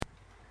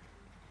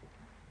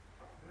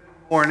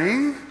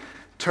Morning.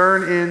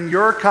 Turn in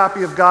your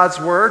copy of God's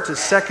Word to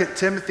 2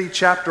 Timothy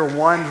chapter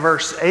 1,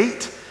 verse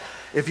 8.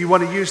 If you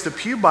want to use the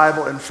Pew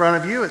Bible in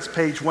front of you, it's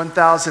page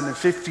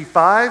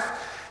 1055.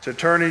 So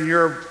turn in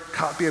your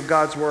copy of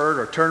God's Word,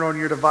 or turn on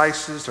your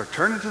devices, or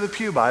turn into the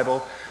Pew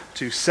Bible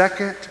to 2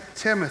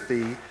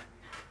 Timothy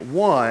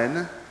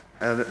 1.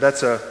 And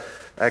that's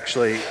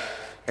actually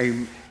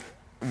a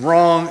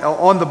wrong,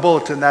 on the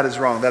bulletin, that is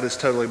wrong. That is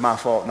totally my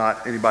fault,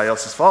 not anybody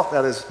else's fault.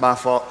 That is my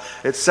fault.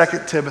 It's 2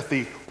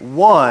 Timothy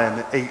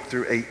 1, 8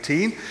 through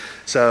 18.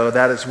 So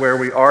that is where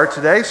we are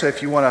today. So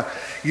if you want to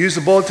use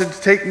the bulletin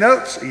to take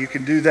notes, you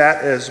can do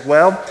that as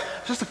well.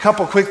 Just a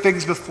couple quick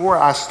things before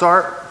I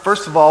start.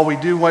 First of all, we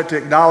do want to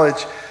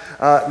acknowledge,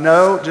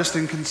 just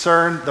in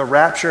concern, the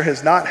rapture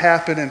has not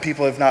happened and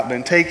people have not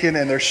been taken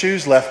and their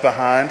shoes left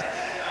behind.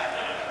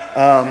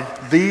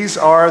 These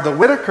are the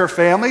Whitaker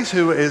families,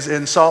 who is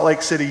in Salt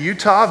Lake City,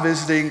 Utah,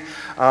 visiting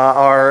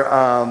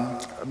our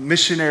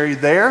missionary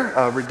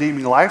there,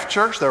 Redeeming Life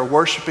Church. They're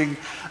worshiping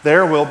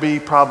there. We'll be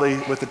probably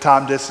with the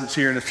time distance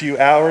here in a few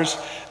hours,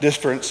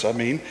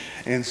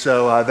 And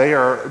so they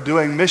are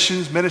doing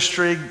missions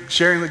ministry,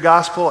 sharing the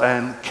gospel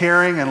and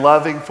caring and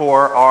loving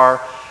for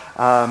our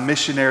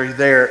missionary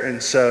there.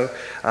 And so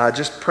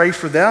just pray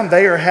for them.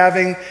 They are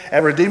having,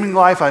 at Redeeming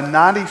Life, a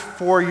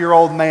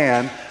 94-year-old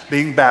man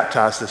being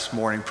baptized this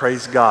morning.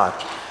 Praise God.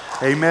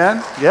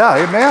 Amen. Yeah,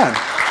 amen.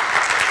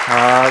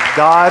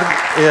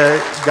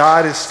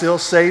 God is still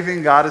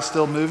saving. God is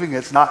still moving.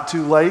 It's not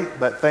too late,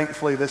 but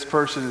thankfully this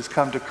person has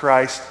come to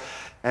Christ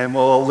and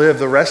will live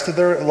the rest of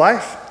their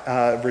life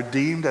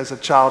redeemed as a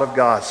child of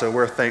God. So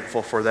we're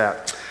thankful for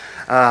that.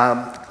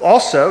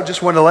 Also,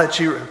 just want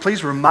to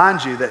please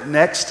remind you that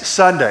next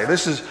Sunday,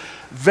 this is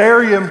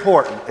very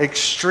important,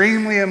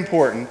 extremely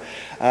important,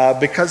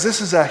 because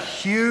this is a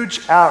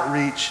huge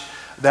outreach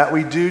that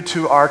we do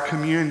to our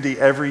community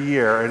every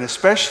year, and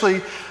especially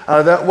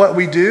what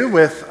we do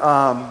with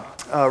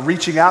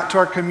reaching out to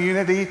our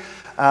community,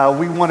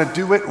 we want to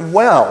do it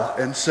well.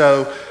 And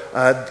so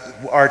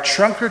our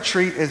trunk or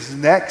treat is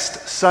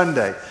next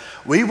Sunday.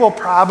 We will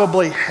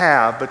probably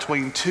have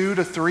between 200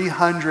 to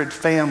 300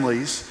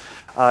 families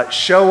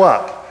show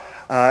up.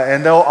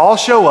 And they'll all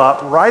show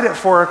up right at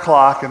 4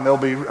 o'clock, and there'll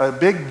be a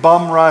big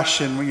bum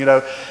rush, and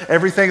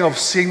everything will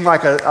seem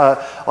like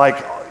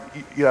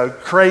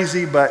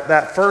crazy, but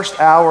that first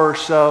hour or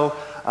so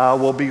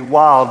will be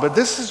wild. But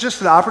this is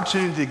just an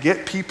opportunity to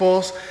get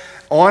people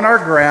on our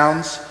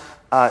grounds,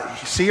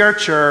 see our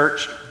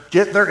church,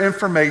 get their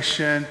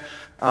information,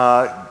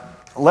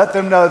 let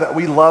them know that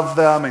we love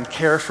them and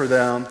care for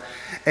them.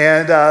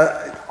 And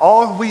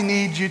all we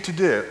need you to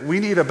do,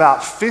 we need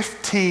about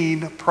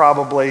 15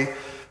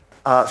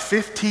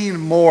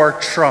 more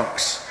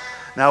trunks.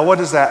 Now, what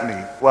does that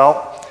mean?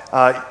 Well,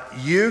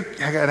 you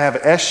can have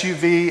an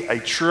SUV, a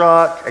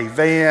truck, a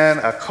van,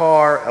 a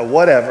car, a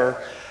whatever,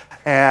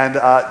 and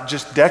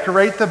just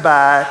decorate the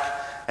back,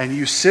 and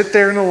you sit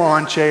there in a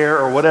lawn chair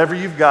or whatever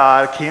you've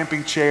got, a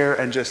camping chair,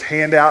 and just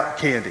hand out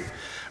candy.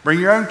 Bring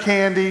your own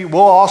candy.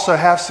 We'll also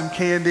have some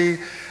candy,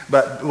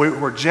 but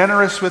we're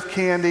generous with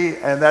candy,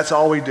 and that's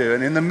all we do.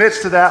 And in the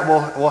midst of that,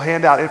 we'll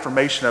hand out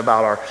information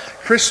about our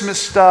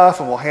Christmas stuff,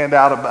 and we'll hand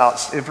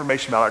out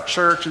information about our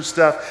church and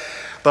stuff.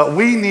 But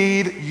we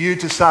need you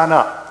to sign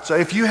up. So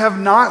if you have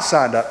not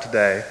signed up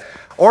today,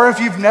 or if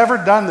you've never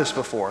done this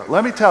before,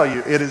 let me tell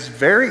you, it is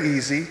very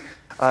easy.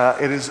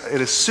 It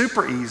is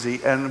super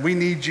easy, and we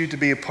need you to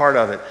be a part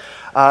of it.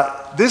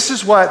 This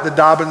is what the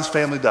Dobbins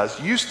family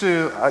does. Used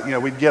to,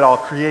 we'd get all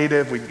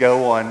creative. We'd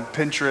go on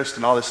Pinterest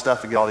and all this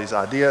stuff and get all these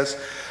ideas.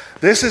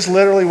 This is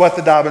literally what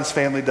the Dobbins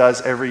family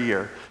does every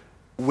year.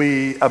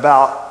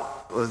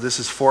 This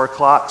is 4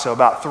 o'clock, so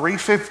about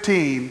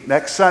 3:15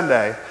 next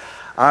Sunday,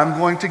 I'm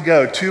going to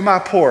go to my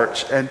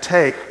porch and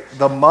take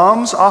the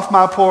mums off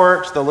my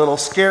porch, the little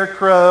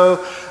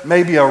scarecrow,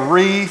 maybe a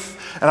wreath,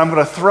 and I'm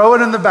going to throw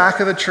it in the back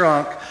of the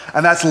trunk,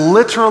 and that's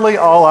literally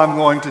all I'm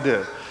going to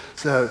do.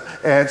 So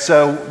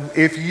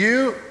if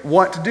you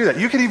want to do that,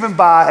 you can even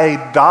buy a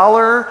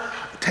 $1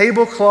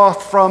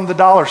 tablecloth from the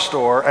dollar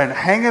store and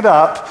hang it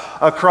up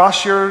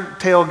across your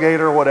tailgate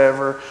or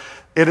whatever.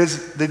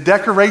 The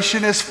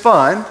decoration is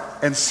fun,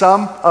 and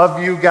some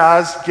of you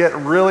guys get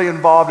really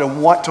involved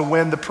and want to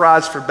win the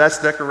prize for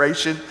best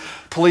decoration.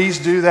 Please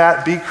do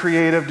that. Be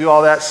creative. Do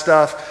all that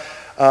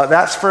stuff.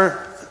 That's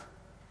for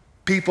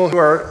people who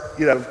are,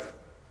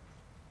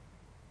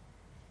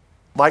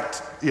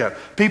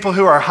 people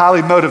who are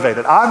highly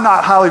motivated. I'm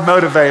not highly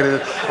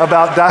motivated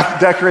about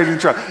decorating the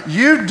truck.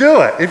 You do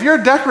it. If you're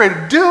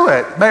decorated, do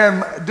it,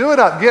 man. Do it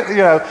up.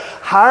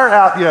 Hire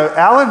out.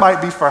 Alan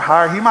might be for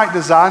hire. He might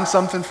design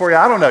something for you.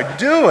 I don't know.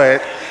 Do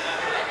it.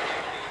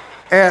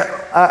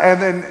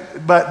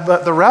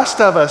 But the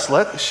rest of us,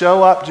 let's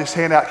show up, just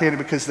hand out candy,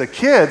 because the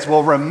kids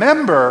will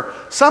remember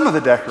some of the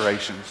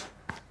decorations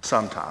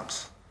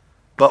sometimes.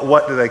 But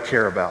what do they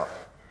care about?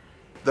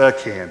 The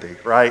candy,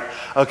 right?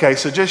 Okay,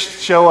 so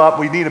just show up.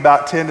 We need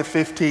about 10 to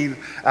 15,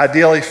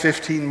 ideally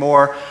 15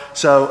 more.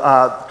 So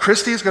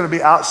Christy is going to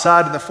be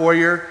outside in the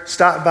foyer.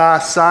 Stop by,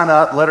 sign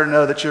up, let her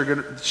know that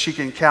she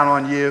can count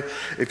on you.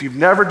 If you've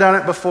never done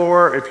it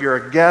before, if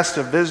you're a guest,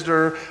 a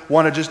visitor,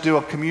 want to just do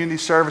a community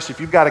service, if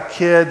you've got a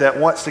kid that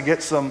wants to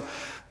get some,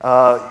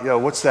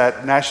 what's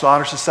that, National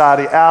Honor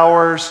Society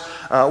hours,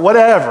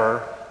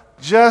 whatever,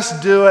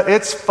 just do it.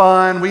 It's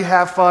fun. We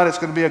have fun. It's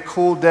going to be a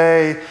cool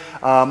day.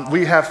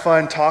 We have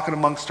fun talking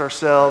amongst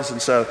ourselves,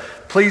 and so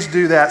please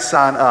do that.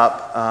 Sign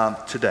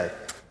up today.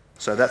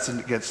 So that's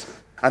against.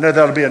 I know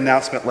that'll be an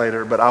announcement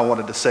later, but I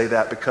wanted to say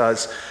that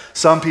because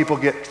some people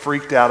get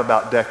freaked out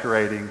about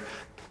decorating.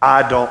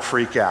 I don't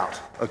freak out.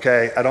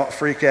 Okay, I don't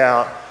freak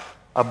out.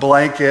 A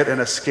blanket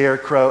and a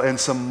scarecrow and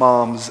some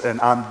mums,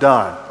 and I'm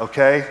done.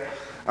 Okay,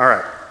 all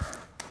right.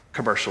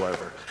 Commercial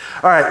over.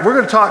 All right, we're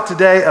going to talk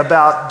today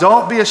about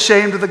don't be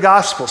ashamed of the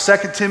gospel.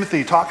 2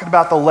 Timothy, talking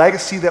about the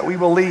legacy that we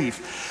will leave.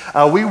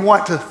 We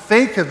want to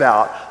think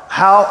about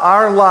how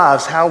our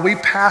lives, how we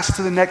pass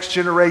to the next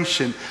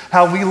generation,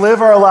 how we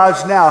live our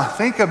lives now.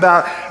 Think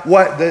about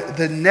what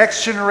the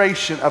next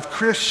generation of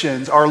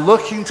Christians are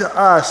looking to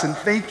us and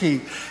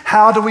thinking,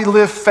 how do we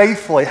live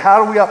faithfully?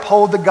 How do we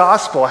uphold the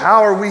gospel?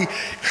 How are we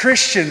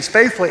Christians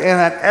faithfully in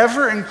an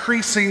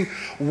ever-increasing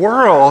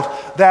world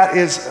that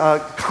is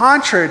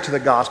contrary to the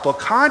gospel,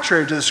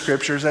 contrary to the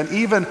scriptures, and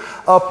even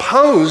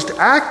opposed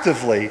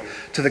actively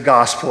to the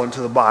gospel and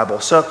to the Bible?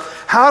 So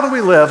how do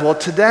we live? Well,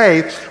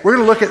 today we're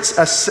going to look at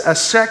a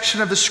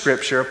section of the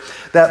scripture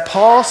that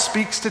Paul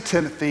speaks to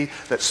Timothy,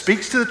 that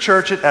speaks to the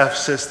church at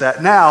Ephesus,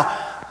 that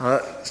now,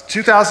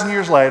 2,000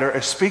 years later,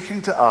 is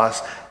speaking to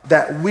us,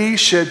 that we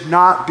should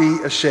not be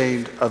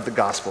ashamed of the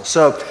gospel.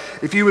 So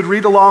if you would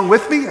read along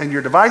with me in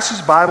your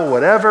devices, Bible,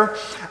 whatever,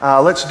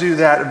 let's do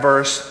that in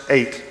verse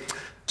 8.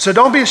 So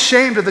don't be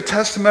ashamed of the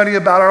testimony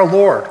about our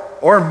Lord,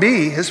 or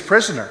me, his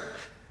prisoner.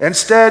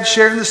 Instead,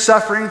 sharing the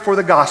suffering for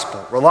the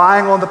gospel,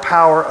 relying on the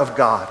power of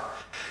God.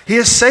 He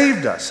has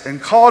saved us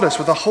and called us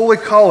with a holy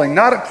calling,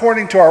 not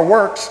according to our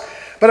works,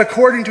 but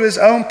according to his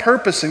own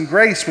purpose and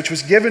grace, which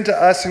was given to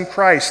us in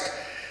Christ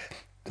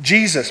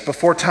Jesus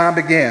before time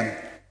began.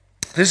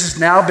 This has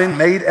now been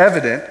made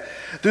evident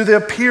through the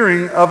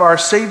appearing of our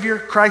Savior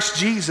Christ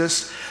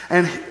Jesus,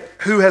 and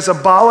who has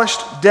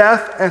abolished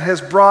death and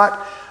has brought,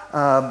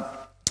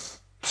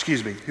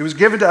 who was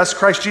given to us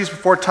Christ Jesus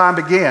before time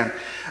began.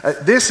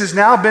 This has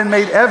now been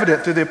made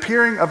evident through the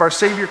appearing of our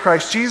Savior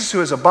Christ Jesus, who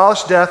has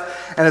abolished death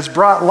and has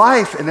brought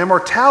life and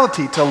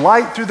immortality to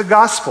light through the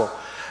gospel.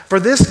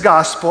 For this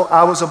gospel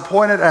I was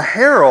appointed a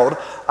herald,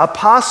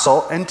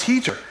 apostle, and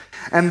teacher,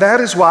 and that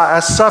is why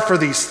I suffer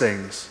these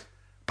things.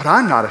 But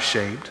I'm not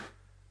ashamed,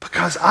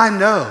 because I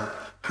know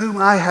whom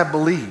I have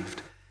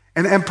believed,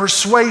 and am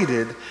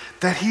persuaded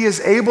that he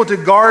is able to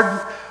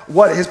guard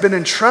what has been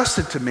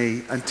entrusted to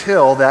me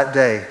until that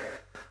day.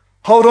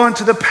 Hold on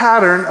to the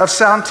pattern of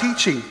sound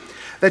teaching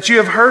that you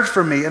have heard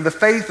from me in the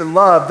faith and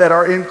love that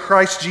are in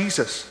Christ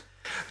Jesus.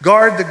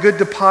 Guard the good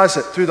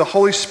deposit through the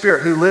Holy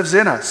Spirit who lives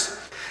in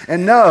us,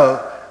 and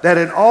know that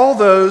in all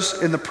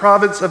those in the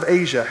province of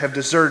Asia have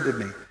deserted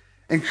me,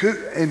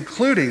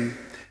 including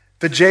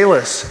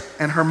Phygelus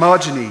and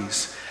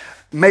Hermogenes.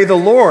 May the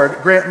Lord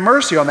grant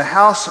mercy on the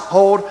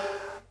household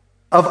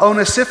of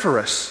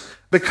Onesiphorus,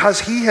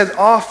 because he has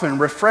often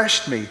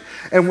refreshed me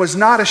and was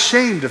not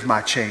ashamed of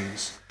my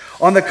chains.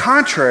 On the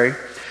contrary,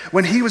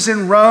 when he was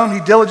in Rome, he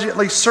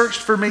diligently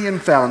searched for me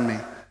and found me.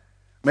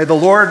 May the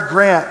Lord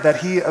grant that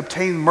he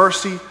obtain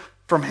mercy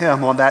from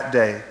him on that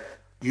day.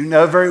 You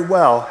know very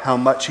well how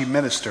much he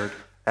ministered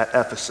at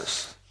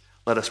Ephesus.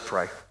 Let us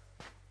pray.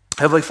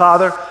 Heavenly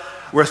Father,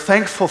 we're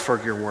thankful for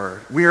your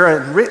word. We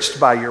are enriched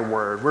by your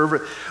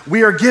word.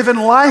 We are given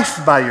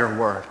life by your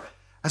word.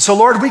 And so,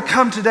 Lord, we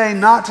come today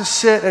not to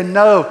sit and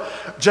know,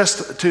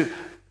 just to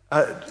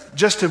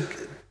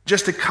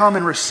come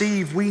and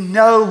receive. We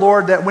know,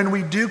 Lord, that when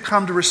we do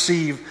come to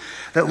receive,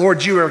 that,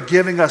 Lord, you are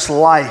giving us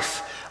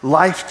life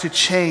to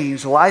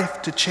change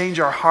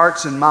our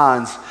hearts and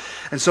minds.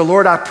 And so,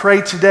 Lord, I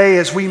pray today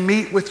as we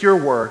meet with your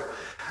word,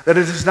 that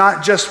it is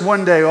not just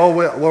one day,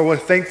 Lord, we're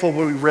thankful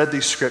when we read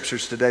these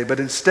scriptures today, but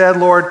instead,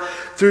 Lord,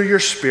 through your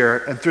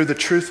Spirit and through the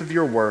truth of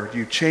your word,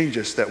 you change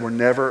us that we're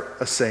never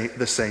the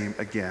same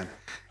again.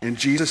 In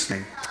Jesus'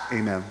 name,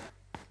 amen.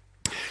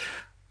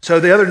 So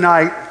the other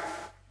night,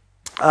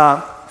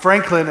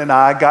 Franklin and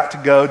I got to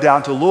go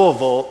down to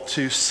Louisville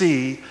to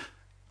see,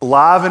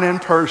 live and in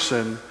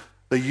person,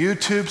 the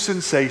YouTube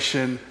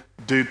sensation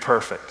Dude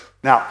Perfect.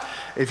 Now,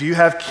 if you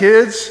have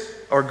kids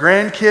or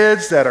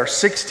grandkids that are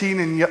 16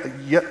 and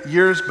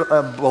years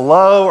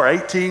below or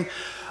 18,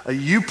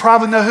 you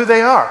probably know who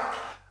they are.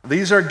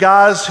 These are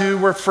guys who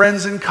were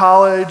friends in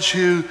college,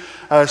 who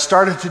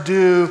started to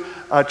do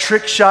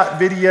trick shot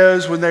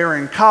videos when they were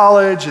in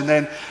college, and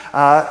then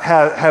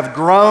have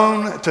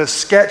grown to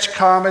sketch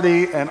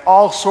comedy and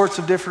all sorts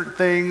of different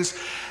things.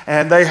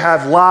 And they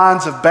have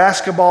lines of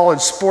basketball and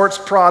sports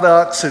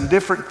products and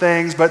different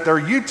things, but their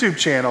YouTube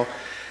channel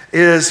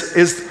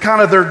is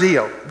kind of their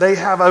deal. They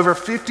have over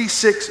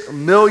 56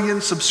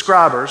 million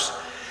subscribers,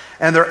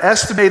 and their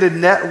estimated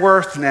net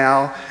worth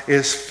now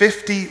is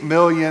 $50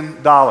 million.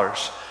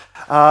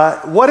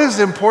 What is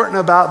important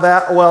about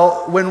that?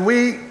 Well, when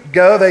we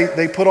go,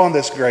 they put on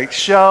this great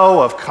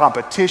show of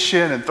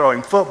competition and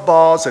throwing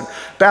footballs and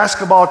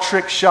basketball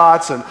trick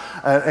shots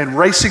and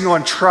racing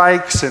on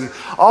trikes and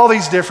all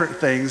these different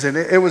things. And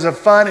it was a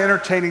fun,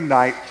 entertaining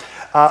night.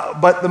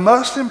 But the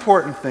most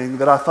important thing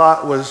that I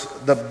thought was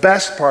the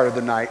best part of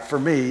the night for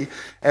me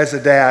as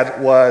a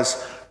dad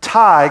was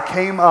Ty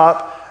came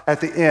up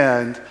at the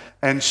end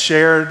and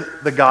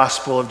shared the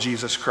gospel of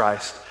Jesus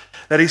Christ.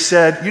 That he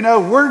said,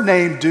 we're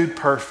named Dude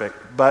Perfect,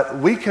 but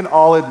we can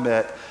all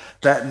admit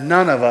that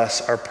none of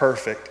us are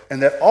perfect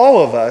and that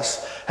all of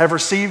us have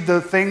received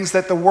the things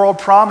that the world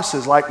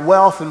promises, like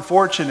wealth and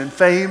fortune and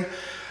fame,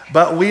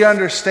 but we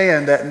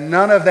understand that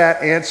none of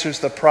that answers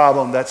the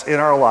problem that's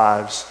in our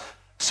lives,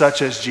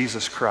 such as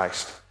Jesus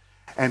Christ.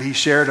 And he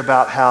shared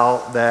about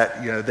how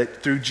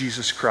that through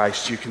Jesus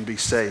Christ you can be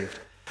saved.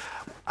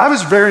 I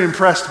was very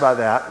impressed by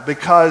that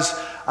because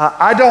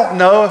I don't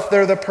know if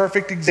they're the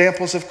perfect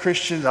examples of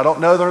Christians. I don't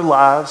know their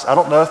lives. I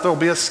don't know if there'll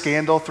be a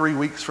scandal 3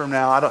 weeks from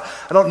now. I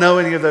don't know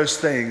any of those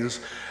things.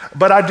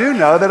 But I do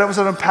know that it was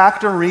an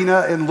packed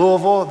arena in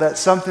Louisville. That's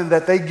something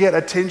that they get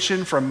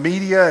attention from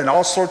media and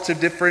all sorts of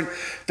different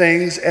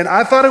things. And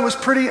I thought it was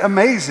pretty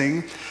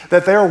amazing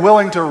that they were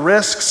willing to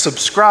risk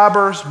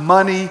subscribers,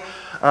 money,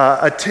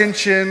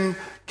 attention,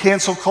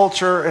 cancel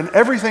culture, and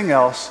everything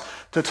else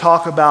to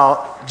talk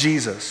about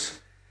Jesus.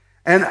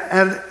 And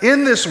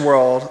in this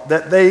world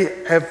that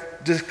they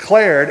have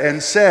declared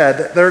and said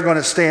that they're going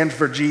to stand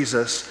for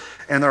Jesus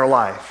in their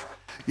life.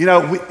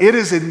 It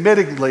is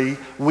admittedly,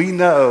 we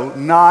know,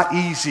 not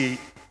easy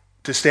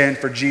to stand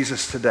for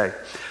Jesus today.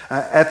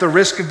 At the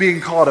risk of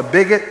being called a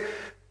bigot,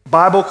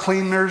 Bible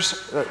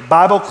clingers,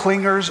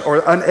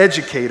 or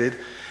uneducated,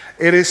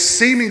 it is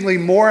seemingly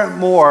more and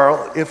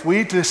more, if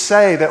we just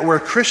say that we're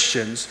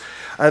Christians,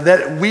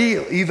 that we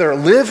either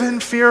live in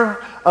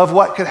fear of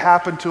what could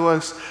happen to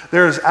us,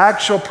 there is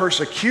actual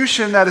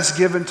persecution that is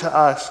given to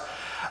us,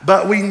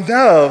 but we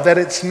know that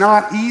it's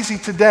not easy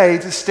today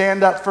to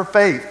stand up for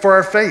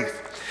our faith.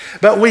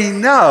 But we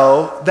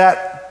know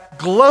that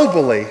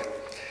globally,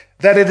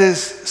 that it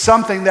is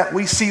something that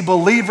we see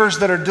believers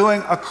that are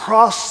doing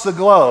across the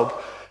globe.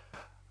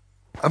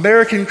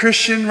 American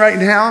Christian right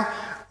now,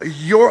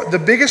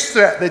 the biggest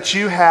threat that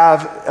you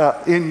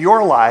have in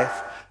your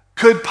life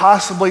could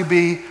possibly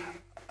be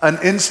an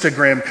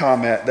Instagram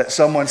comment that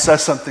someone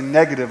says something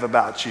negative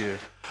about you,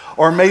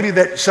 or maybe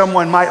that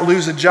someone might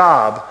lose a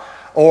job,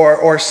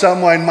 or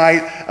someone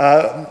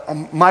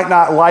might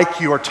not like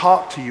you or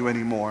talk to you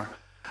anymore.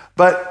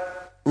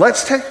 But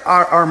let's take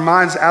our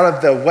minds out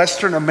of the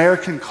Western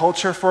American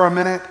culture for a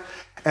minute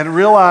and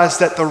realize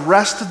that the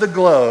rest of the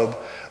globe,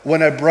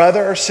 when a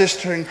brother or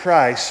sister in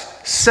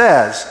Christ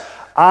says,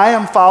 I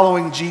am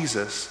following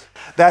Jesus,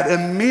 that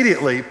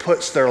immediately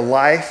puts their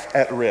life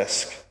at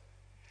risk.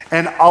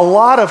 And a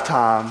lot of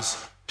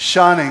times,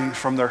 shunning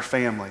from their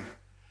family.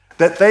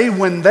 That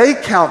when they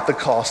count the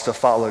cost to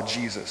follow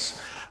Jesus,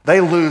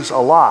 they lose a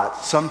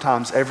lot,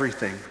 sometimes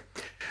everything.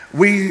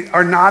 We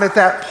are not at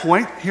that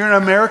point here in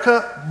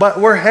America, but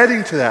we're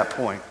heading to that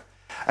point.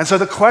 And so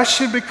the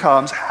question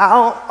becomes,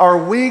 how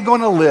are we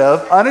going to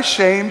live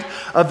unashamed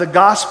of the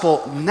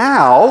gospel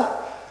now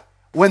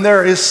when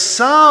there is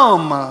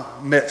some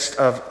midst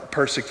of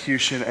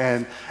persecution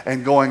and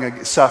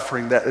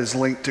suffering that is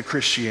linked to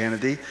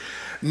Christianity,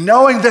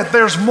 knowing that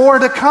there's more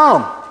to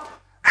come?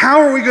 How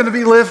are we going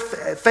to live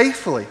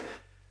faithfully?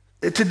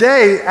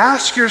 Today,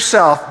 ask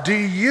yourself, do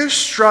you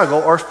struggle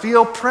or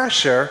feel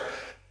pressure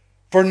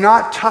for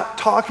not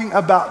talking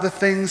about the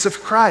things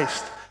of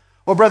Christ?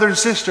 Well, brother and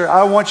sister,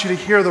 I want you to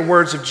hear the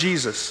words of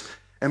Jesus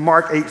in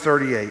Mark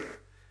 8:38.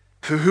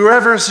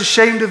 Whoever is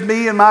ashamed of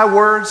me and my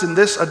words in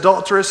this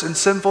adulterous and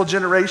sinful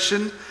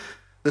generation,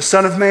 the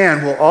Son of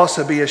Man will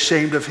also be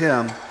ashamed of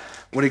him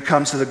when he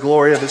comes to the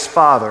glory of his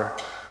Father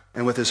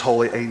and with his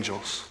holy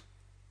angels.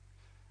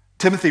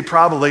 Timothy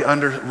probably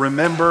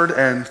remembered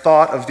and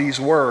thought of these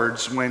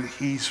words when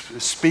he's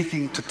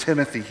speaking to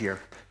Timothy here.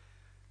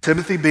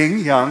 Timothy being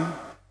young,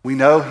 we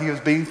know he was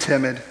being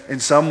timid in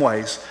some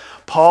ways.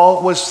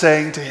 Paul was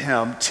saying to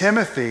him,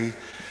 Timothy,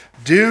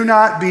 do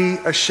not be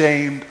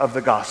ashamed of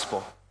the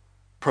gospel.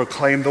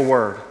 Proclaim the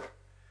word.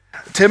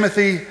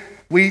 Timothy,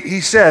 he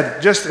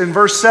said just in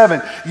verse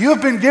 7, you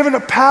have been given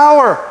a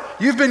power.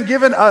 You've been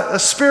given a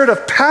spirit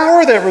of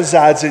power that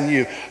resides in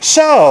you.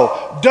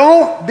 So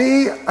don't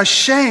be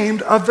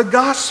ashamed of the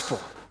gospel.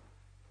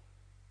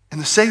 In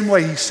the same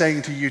way he's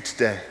saying to you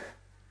today,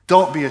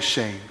 don't be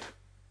ashamed.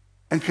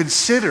 And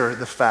consider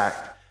the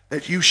fact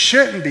that you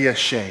shouldn't be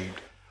ashamed,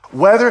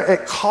 whether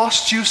it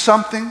costs you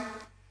something,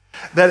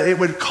 that it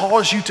would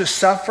cause you to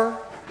suffer,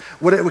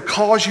 whether it would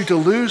cause you to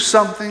lose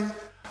something,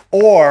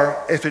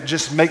 or if it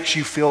just makes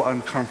you feel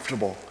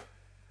uncomfortable.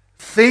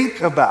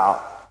 Think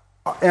about,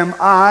 am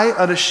I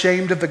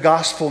unashamed of the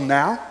gospel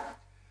now?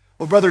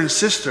 Well, brother and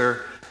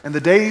sister, in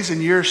the days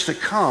and years to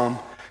come,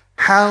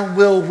 How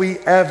will we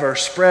ever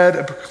spread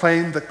and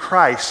proclaim the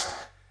Christ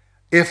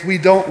if we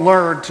don't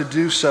learn to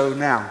do so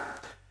now?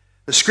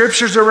 The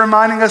scriptures are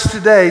reminding us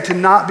today to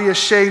not be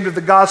ashamed of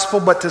the gospel,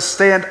 but to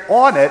stand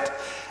on it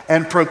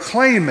and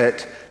proclaim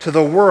it to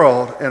the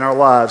world in our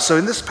lives. So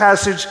in this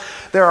passage,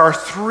 there are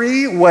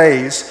 3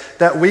 ways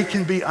that we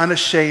can be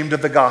unashamed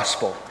of the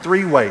gospel.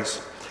 3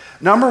 ways.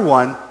 Number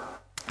 1,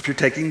 if you're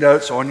taking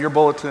notes on your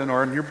bulletin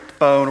or on your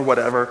phone or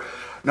whatever,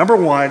 number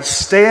 1,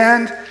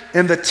 stand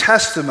in the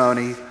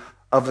testimony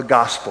of the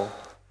gospel.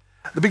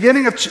 The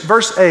beginning of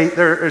verse 8,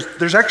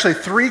 there's actually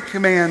 3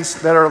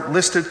 commands that are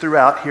listed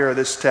throughout here in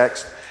this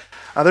text.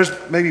 There's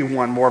maybe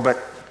one more,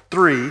 but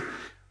 3.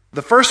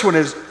 The first one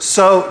is,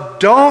 so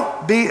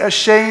don't be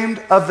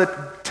ashamed of the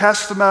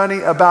testimony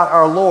about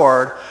our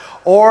Lord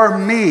or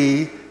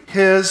me,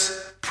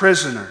 his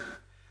prisoner.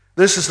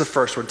 This is the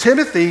first one.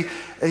 Timothy,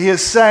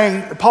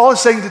 Paul is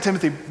saying to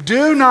Timothy,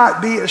 do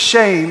not be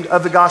ashamed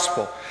of the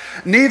gospel,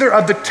 neither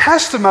of the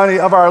testimony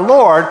of our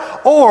Lord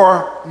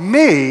or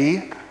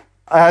me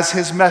as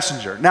his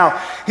messenger.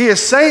 Now, he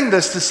is saying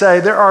this to say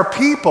there are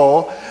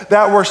people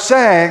that were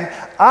saying,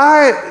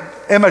 I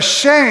am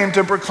ashamed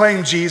to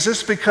proclaim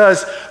Jesus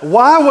because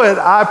why would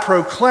I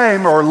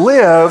proclaim or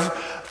live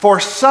for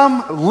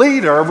some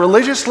leader,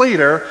 religious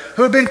leader,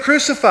 who had been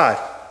crucified?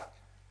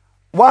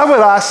 Why would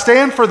I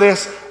stand for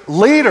this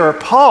leader,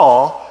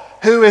 Paul,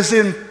 who is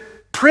in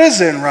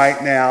prison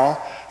right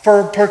now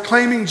for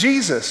proclaiming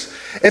Jesus?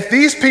 If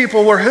these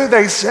people were who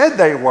they said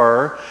they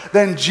were,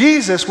 then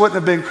Jesus wouldn't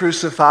have been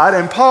crucified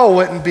and Paul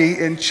wouldn't be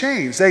in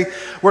chains. They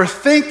were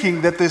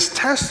thinking that this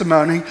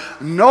testimony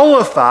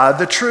nullified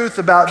the truth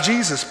about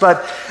Jesus.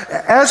 But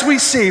as we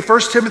see,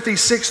 1 Timothy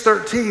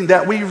 6:13,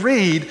 that we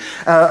read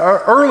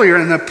earlier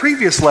in the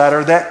previous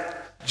letter,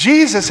 that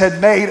Jesus had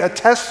made a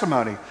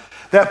testimony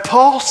that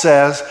Paul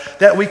says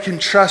that we can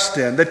trust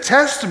in. The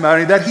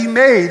testimony that he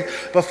made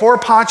before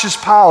Pontius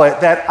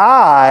Pilate, that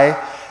I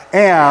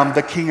am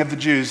the King of the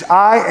Jews.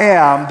 I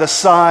am the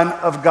Son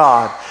of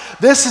God.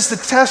 This is the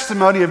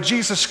testimony of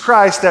Jesus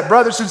Christ that,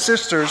 brothers and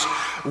sisters,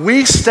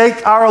 we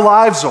stake our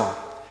lives on,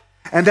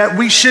 and that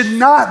we should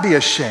not be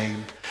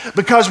ashamed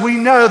because we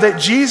know that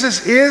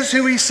Jesus is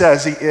who he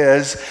says he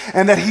is,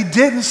 and that he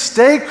didn't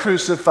stay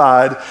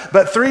crucified,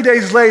 but 3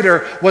 days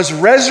later was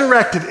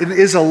resurrected and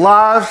is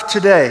alive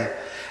today.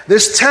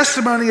 This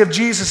testimony of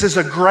Jesus is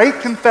a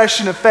great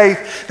confession of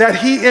faith that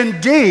he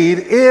indeed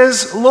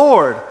is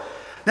Lord.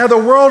 Now, the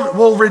world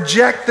will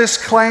reject this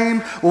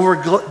claim, will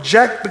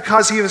reject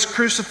because he was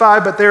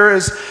crucified, but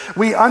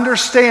we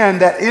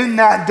understand that in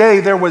that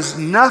day there was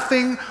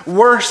nothing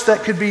worse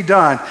that could be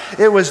done.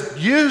 It was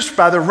used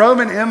by the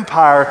Roman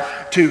Empire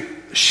to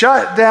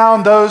shut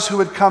down those who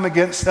would come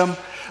against them,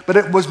 but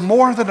it was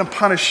more than a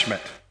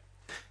punishment.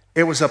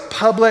 It was a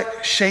public,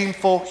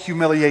 shameful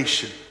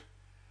humiliation.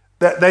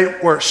 That they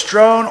were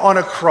strewn on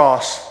a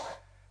cross,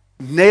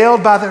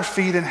 nailed by their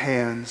feet and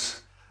hands,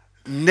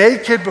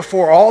 naked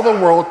before all the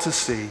world to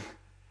see,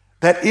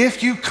 that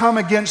if you come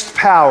against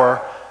power,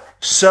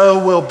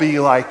 so will be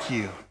like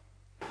you.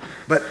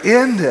 But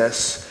in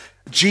this,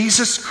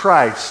 Jesus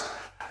Christ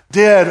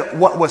did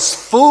what was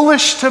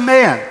foolish to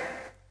man,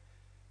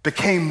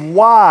 became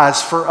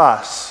wise for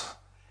us,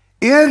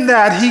 in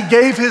that he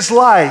gave his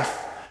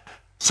life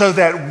so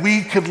that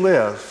we could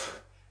live.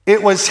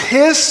 It was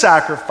his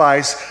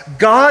sacrifice,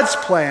 God's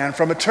plan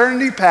from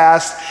eternity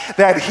past,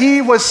 that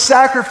he was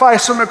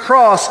sacrificed on the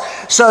cross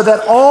so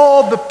that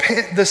all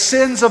the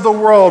sins of the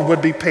world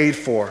would be paid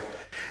for.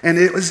 And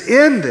it was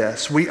in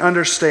this we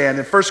understand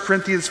in 1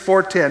 Corinthians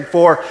 4:10,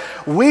 for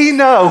we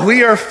know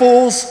we are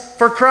fools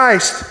for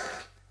Christ,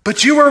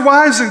 but you are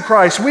wise in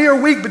Christ. We are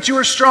weak, but you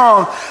are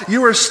strong.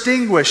 You are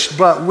extinguished,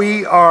 but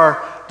we are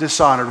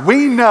dishonored.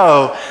 We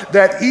know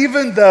that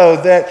even though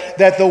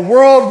that the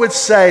world would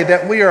say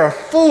that we are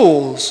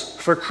fools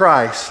for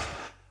Christ,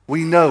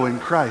 we know in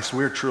Christ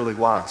we're truly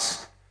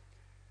wise.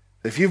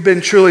 If you've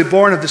been truly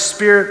born of the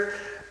Spirit,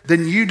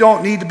 then you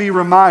don't need to be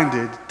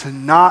reminded to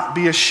not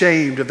be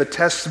ashamed of the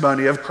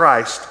testimony of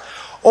Christ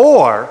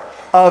or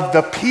of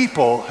the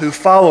people who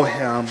follow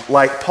him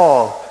like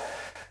Paul.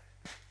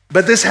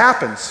 But this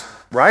happens,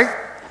 right?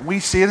 We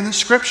see it in the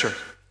scripture.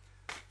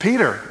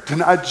 Peter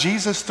denied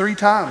Jesus 3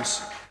 times.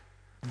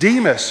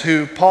 Demas,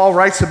 who Paul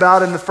writes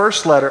about in the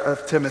first letter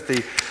of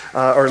Timothy,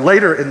 or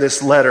later in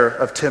this letter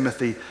of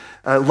Timothy,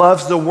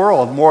 loves the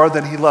world more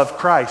than he loved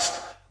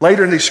Christ.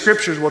 Later in these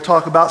scriptures, we'll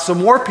talk about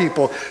some more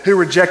people who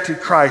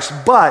rejected Christ.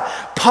 But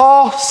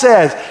Paul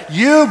says,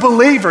 you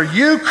believer,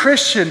 you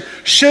Christian,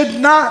 should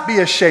not be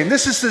ashamed.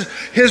 This is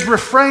his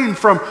refrain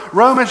from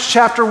Romans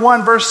chapter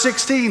 1, verse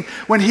 16,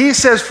 when he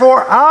says,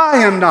 for I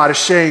am not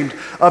ashamed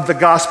of the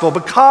gospel,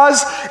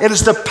 because it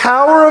is the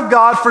power of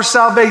God for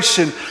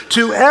salvation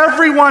to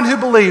everyone who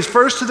believes,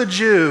 first to the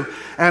Jew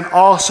and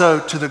also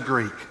to the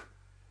Greek.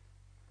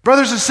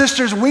 Brothers and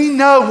sisters, we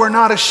know we're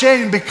not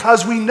ashamed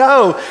because we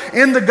know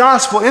in the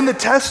gospel, in the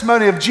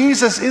testimony of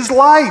Jesus is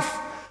life.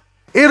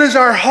 It is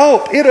our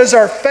hope. It is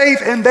our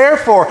faith. And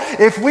therefore,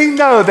 if we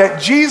know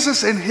that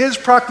Jesus and his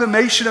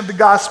proclamation of the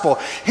gospel,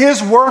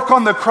 his work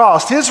on the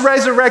cross, his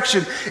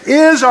resurrection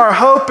is our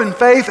hope and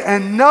faith,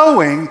 and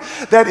knowing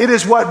that it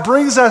is what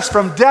brings us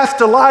from death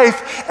to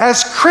life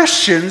as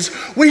Christians,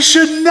 we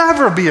should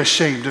never be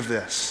ashamed of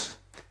this.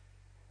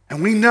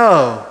 And we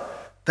know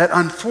that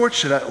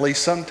unfortunately,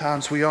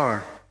 sometimes we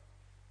are.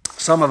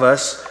 Some of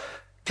us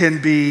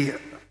can be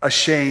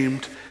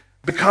ashamed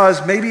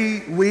because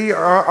maybe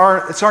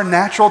it's our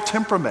natural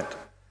temperament,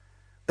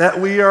 that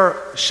we are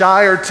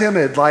shy or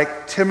timid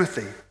like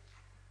Timothy.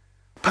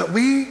 But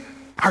we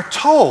are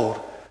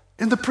told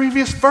in the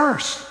previous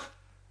verse,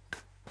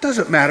 it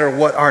doesn't matter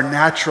what our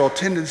natural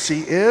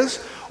tendency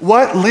is,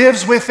 what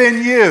lives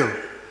within you.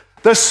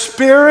 The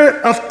Spirit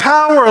of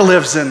power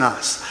lives in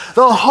us.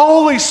 The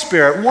Holy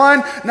Spirit,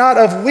 one not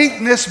of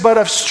weakness but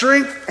of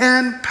strength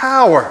and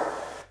power.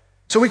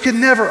 So we can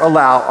never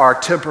allow our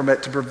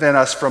temperament to prevent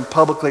us from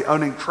publicly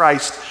owning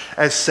Christ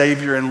as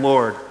Savior and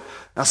Lord.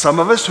 Now, some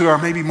of us who are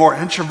maybe more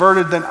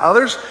introverted than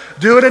others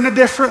do it in a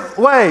different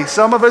way.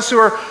 Some of us who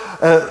are,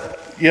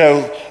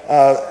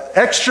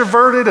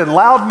 extroverted and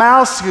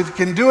loudmouths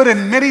can do it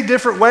in many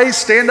different ways,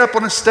 stand up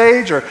on a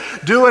stage or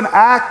do an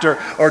act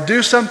or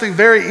do something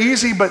very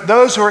easy. But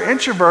those who are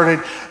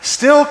introverted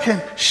still can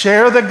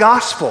share the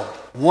gospel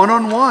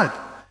one-on-one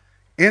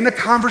in a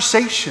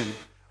conversation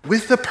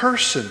with the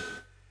person.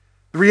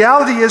 The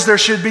reality is there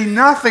should be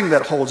nothing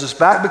that holds us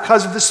back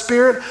because of the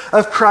Spirit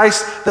of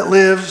Christ that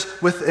lives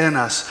within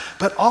us.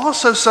 But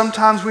also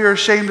sometimes we are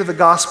ashamed of the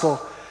gospel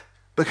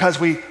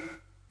because we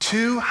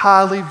too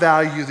highly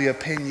value the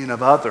opinion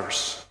of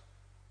others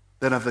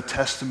than of the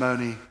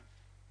testimony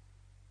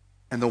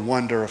and the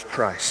wonder of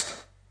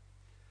Christ.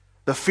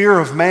 The fear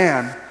of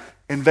man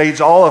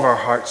invades all of our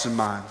hearts and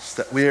minds,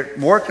 that we're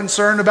more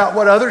concerned about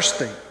what others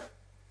think.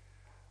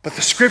 But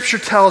the Scripture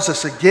tells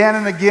us again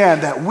and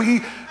again that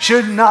we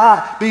should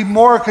not be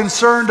more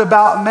concerned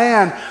about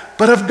man,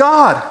 but of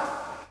God.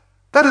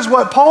 That is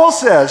what Paul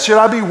says. Should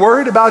I be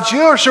worried about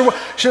you, or should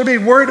I be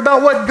worried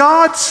about what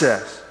God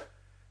says?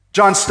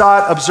 John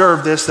Stott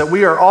observed this, that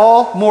we are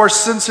all more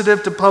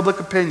sensitive to public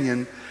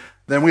opinion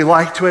than we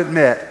like to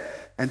admit,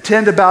 and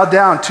tend to bow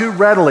down too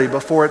readily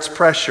before its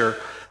pressure,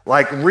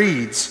 like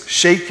reeds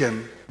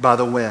shaken by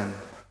the wind.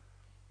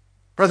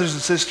 Brothers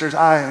and sisters,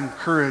 I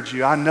encourage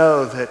you. I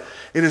know that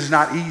it is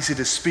not easy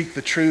to speak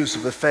the truths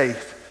of the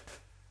faith,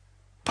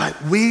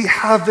 but we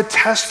have the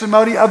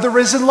testimony of the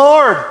risen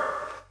Lord.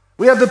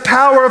 We have the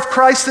power of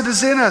Christ that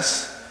is in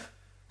us.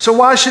 So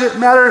why should it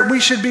matter? We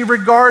should be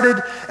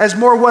regarded as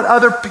more what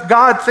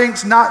God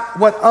thinks, not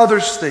what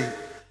others think.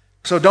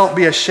 So don't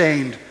be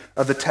ashamed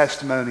of the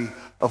testimony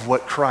of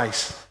what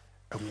Christ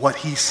and what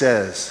he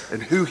says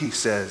and who he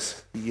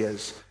says he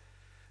is.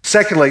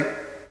 Secondly,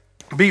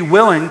 be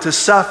willing to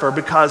suffer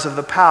because of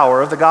the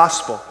power of the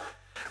gospel.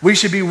 We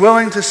should be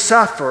willing to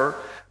suffer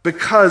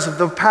because of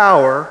the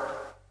power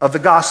of the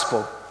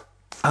gospel.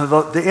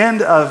 The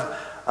end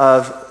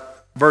of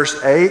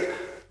verse 8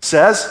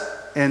 says,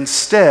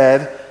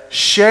 instead,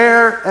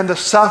 share in the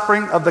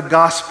suffering of the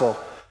gospel,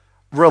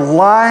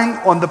 relying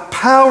on the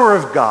power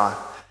of God.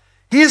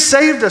 He has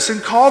saved us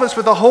and called us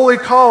with a holy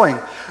calling,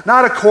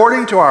 not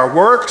according to our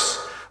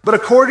works, but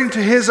according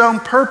to his own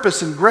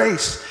purpose and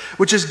grace,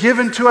 which is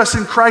given to us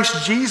in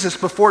Christ Jesus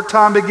before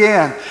time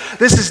began.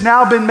 This has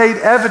now been made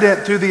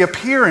evident through the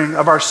appearing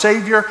of our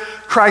Savior,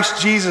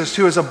 Christ Jesus,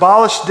 who has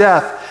abolished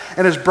death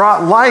and has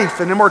brought life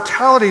and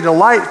immortality to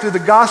light through the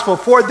gospel.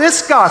 For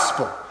this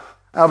gospel,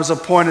 I was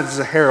appointed as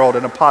a herald,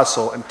 an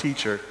apostle, and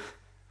teacher.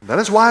 That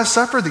is why I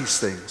suffer these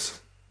things.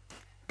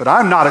 But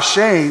I'm not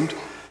ashamed,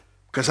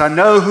 because I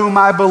know whom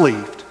I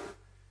believed,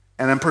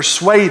 and am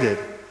persuaded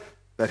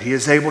that he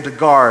is able to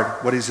guard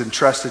what he's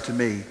entrusted to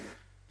me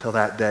till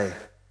that day.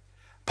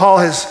 Paul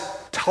has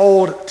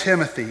told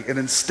Timothy,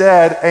 and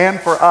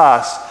for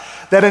us,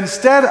 that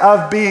instead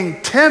of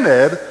being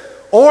timid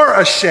or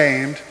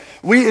ashamed,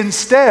 we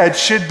instead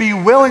should be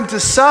willing to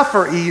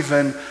suffer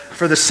even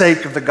for the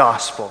sake of the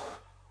gospel.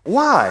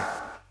 Why?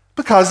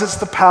 Because it's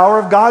the power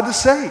of God to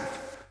save.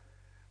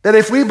 That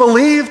if we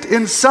believed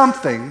in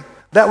something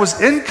that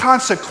was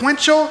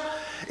inconsequential,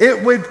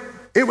 it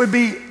would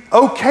be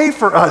okay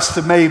for us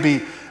to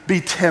maybe be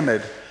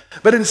timid.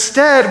 But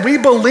instead, we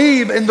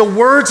believe in the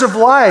words of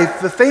life,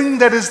 the thing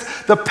that is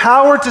the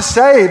power to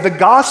save, the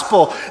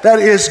gospel that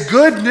is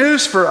good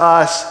news for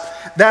us,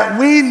 that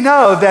we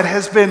know that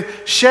has been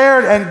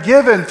shared and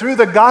given through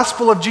the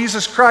gospel of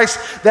Jesus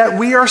Christ, that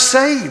we are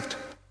saved.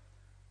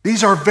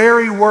 These are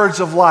very words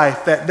of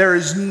life, that there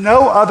is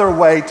no other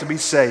way to be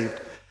saved.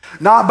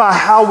 Not by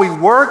how we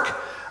work,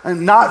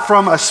 and not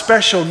from a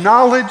special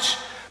knowledge,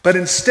 but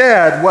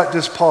instead, what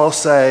does Paul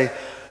say?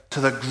 To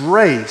the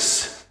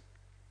grace,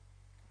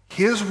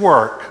 his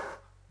work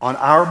on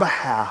our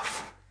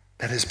behalf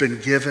that has been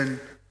given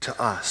to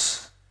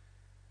us.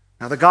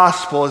 Now, the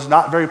gospel is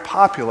not very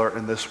popular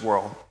in this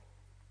world.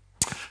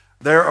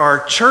 There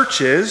are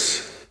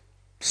churches,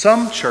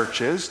 some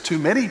churches, too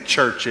many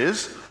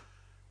churches,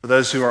 For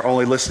those who are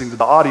only listening to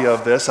the audio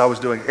of this, I was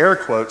doing air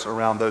quotes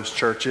around those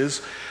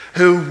churches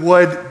who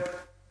would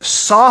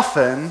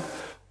soften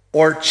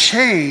or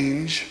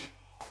change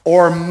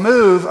or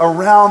move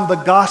around the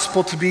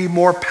gospel to be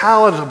more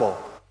palatable.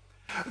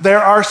 There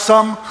are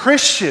some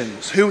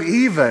Christians who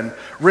even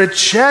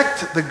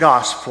reject the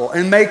gospel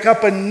and make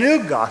up a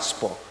new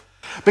gospel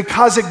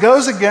because it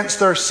goes against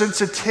their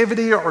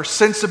sensitivity or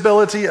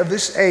sensibility of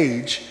this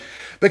age,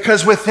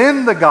 because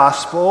within the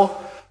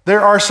gospel,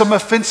 there are some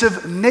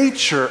offensive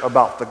nature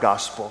about the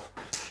gospel.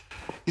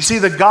 You see,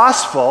 the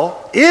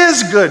gospel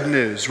is good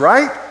news,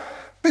 right?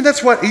 I mean,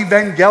 that's what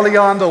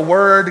evangelion, the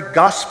word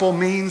gospel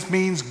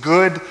means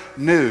good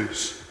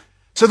news.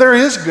 So there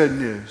is good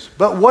news.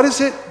 But what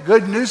is it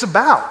good news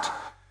about?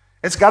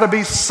 It's got to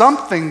be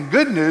something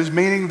good news,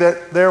 meaning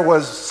that there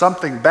was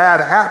something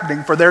bad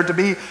happening for there to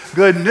be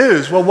good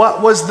news. Well,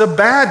 what was the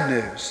bad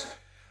news?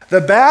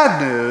 The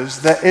bad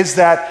news is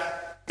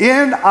that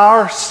in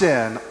our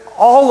sin,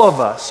 all of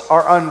us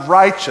are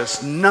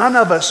unrighteous. None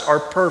of us are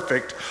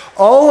perfect.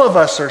 All of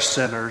us are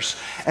sinners.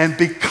 And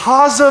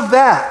because of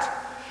that,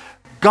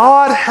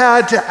 God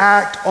had to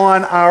act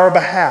on our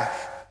behalf.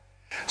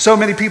 So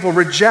many people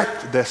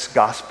reject this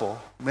gospel.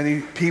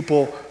 Many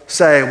people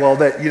say, well,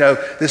 that,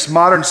 this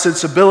modern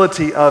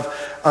sensibility of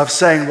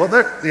saying, well,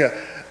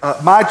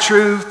 my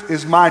truth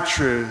is my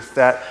truth,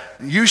 that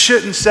you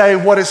shouldn't say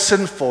what is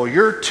sinful.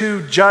 You're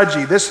too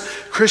judgy. This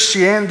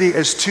Christianity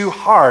is too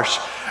harsh.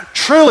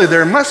 Truly,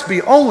 there must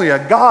be only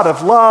a God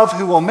of love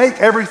who will make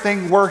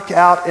everything work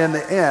out in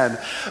the end.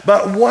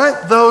 But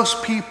what those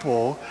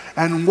people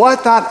and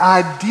what that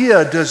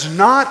idea does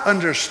not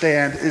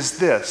understand is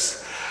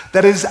this,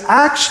 that is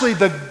actually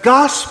the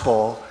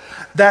gospel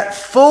that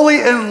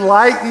fully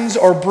enlightens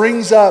or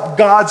brings up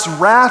God's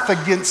wrath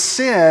against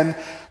sin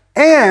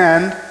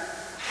and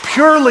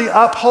purely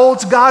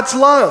upholds God's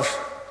love.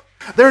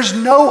 There's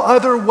no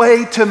other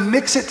way to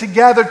mix it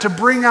together to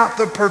bring out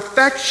the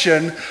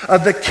perfection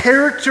of the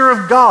character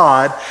of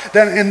God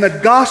than in the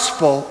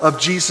gospel of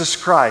Jesus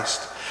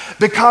Christ.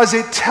 Because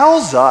it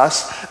tells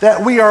us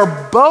that we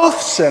are both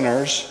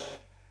sinners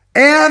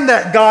and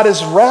that God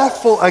is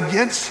wrathful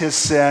against his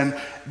sin,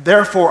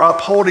 therefore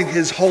upholding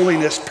his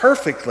holiness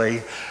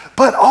perfectly,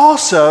 but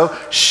also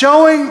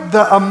showing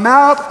the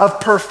amount of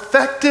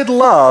perfected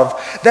love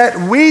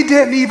that we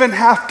didn't even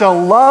have to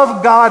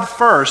love God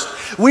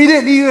first. We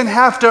didn't even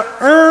have to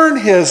earn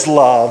his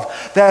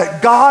love,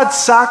 that God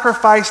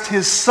sacrificed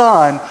his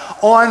son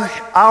on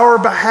our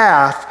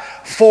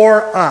behalf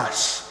for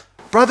us.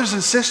 Brothers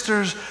and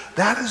sisters,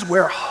 that is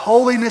where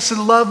holiness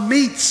and love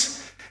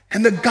meets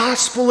in the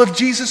gospel of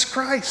Jesus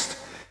Christ.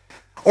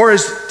 Or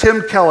as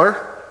Tim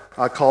Keller,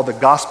 I call the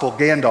gospel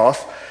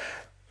Gandalf,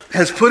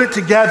 has put it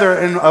together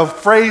in a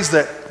phrase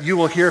that you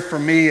will hear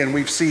from me and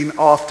we've seen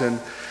often,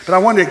 but I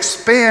want to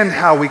expand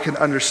how we can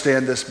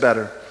understand this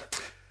better.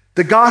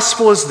 The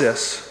gospel is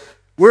this: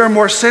 we're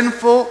more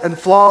sinful and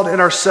flawed in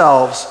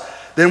ourselves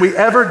than we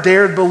ever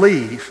dared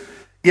believe,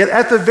 yet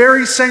at the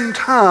very same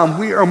time,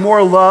 we are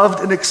more loved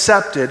and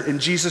accepted in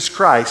Jesus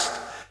Christ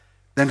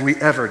than we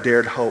ever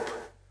dared hope.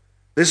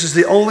 This is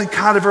the only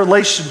kind of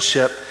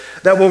relationship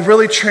that will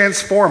really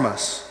transform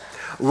us.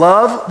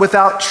 Love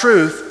without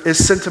truth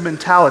is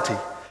sentimentality.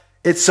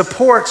 It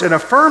supports and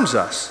affirms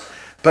us,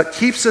 but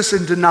keeps us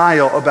in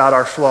denial about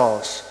our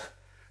flaws.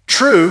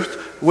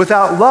 Truth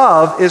without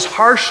love is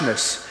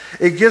harshness.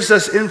 It gives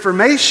us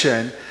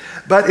information,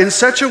 but in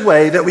such a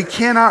way that we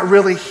cannot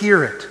really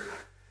hear it.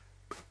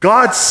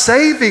 God's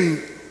saving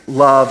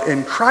love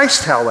in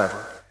Christ,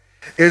 however,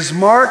 is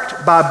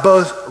marked by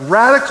both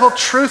radical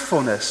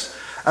truthfulness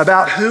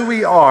about who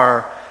we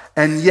are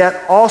and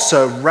yet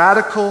also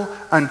radical,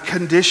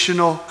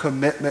 unconditional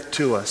commitment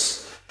to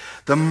us.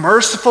 The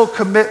merciful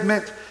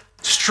commitment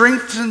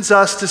strengthens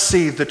us to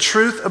see the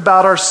truth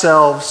about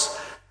ourselves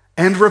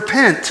and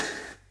repent.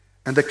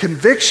 And the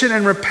conviction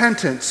and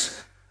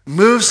repentance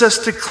moves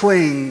us to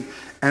cling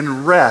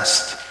and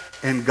rest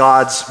in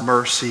God's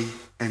mercy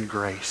and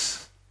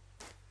grace.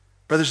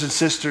 Brothers and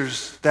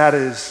sisters, that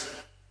is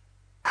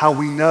how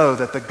we know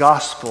that the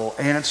gospel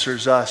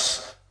answers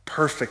us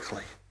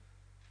perfectly.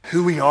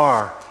 Who we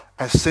are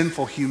as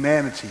sinful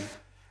humanity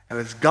and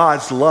as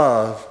God's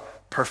love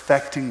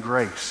perfecting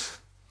grace.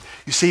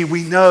 You see,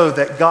 we know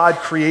that God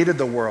created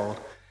the world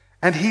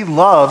and he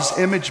loves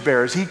image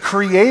bearers. He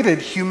created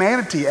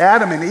humanity,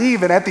 Adam and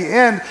Eve, and at the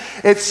end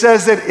it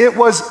says that it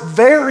was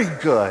very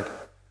good.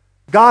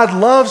 God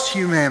loves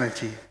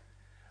humanity.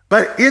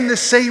 But in the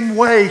same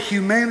way,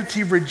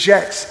 humanity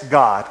rejects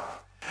God.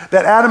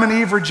 That Adam and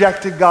Eve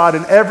rejected God,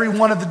 and every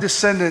one of the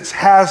descendants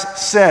has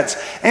since.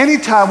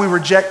 Anytime we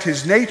reject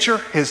his nature,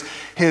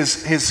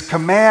 his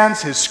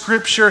commands, his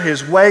scripture,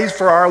 his ways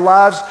for our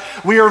lives,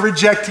 we are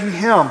rejecting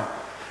him.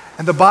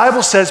 And the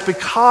Bible says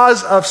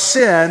because of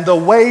sin, the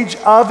wage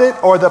of it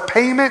or the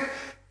payment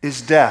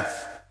is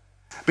death.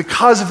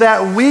 Because of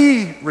that,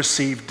 we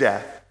receive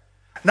death.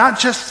 Not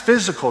just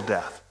physical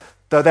death,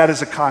 though that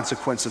is a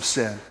consequence of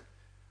sin,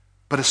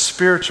 but a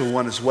spiritual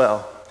one as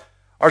well.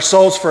 Our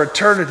souls for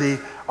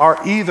eternity are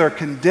either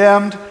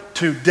condemned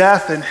to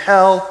death in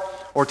hell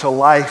or to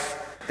life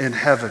in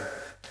heaven.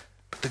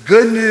 But the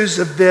good news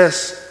of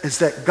this is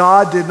that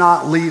God did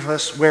not leave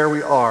us where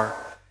we are.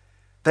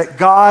 That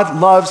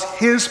God loves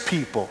his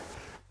people,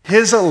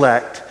 his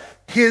elect,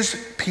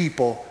 his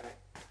people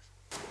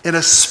in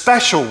a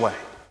special way,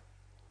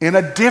 in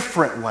a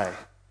different way,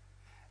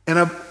 in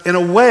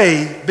a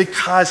way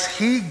because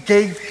he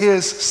gave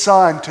his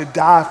son to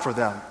die for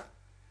them.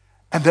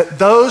 And that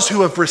those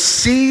who have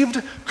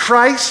received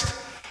Christ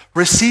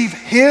receive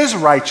his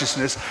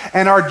righteousness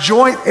and are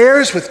joint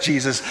heirs with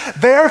Jesus.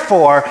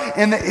 Therefore,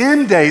 in the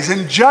end days,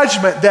 in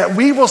judgment, that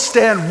we will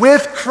stand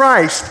with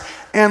Christ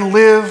and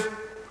live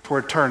for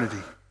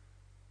eternity,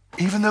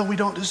 even though we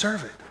don't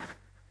deserve it.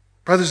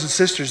 Brothers and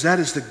sisters, that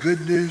is the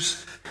good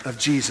news of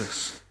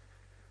Jesus.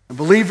 And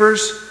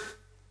believers,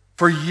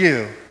 for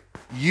you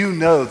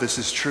know this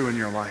is true in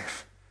your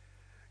life.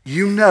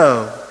 You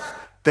know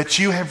that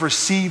you have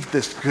received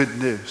this good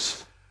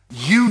news.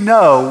 You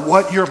know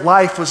what your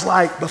life was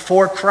like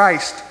before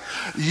Christ.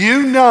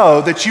 You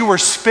know that you were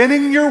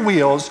spinning your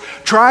wheels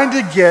trying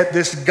to get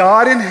this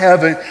God in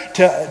heaven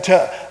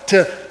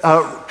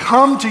to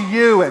come to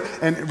you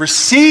and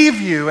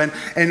receive you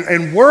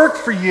and work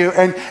for you.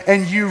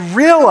 And you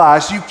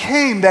realize you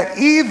came that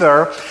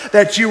either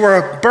that you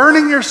were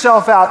burning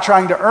yourself out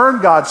trying to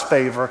earn God's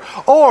favor,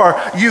 or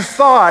you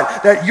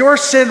thought that your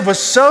sin was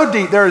so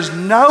deep there is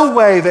no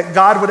way that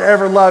God would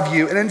ever love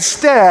you. And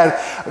instead,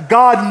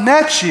 God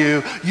met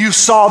you. You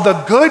saw the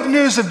good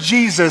news of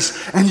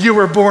Jesus and you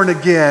were born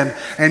again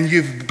and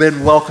you've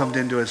been welcomed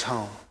into his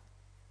home.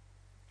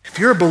 If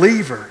you're a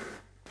believer,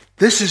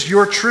 this is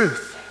your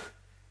truth.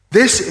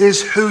 This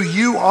is who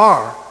you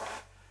are.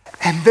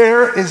 And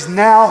there is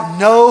now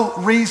no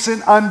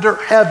reason under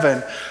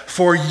heaven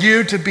for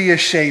you to be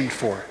ashamed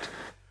for it.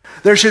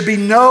 There should be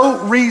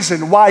no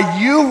reason why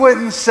you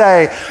wouldn't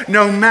say,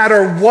 no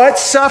matter what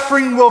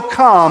suffering will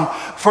come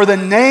for the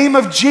name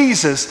of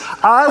Jesus,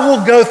 I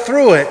will go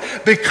through it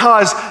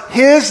because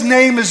his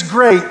name is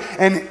great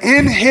and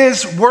in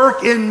his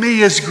work in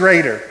me is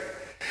greater.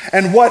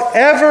 And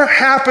whatever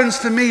happens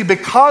to me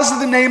because of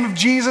the name of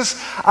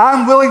Jesus,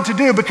 I'm willing to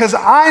do because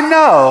I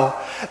know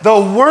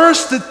the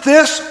worst that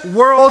this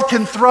world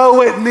can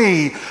throw at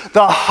me,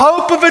 the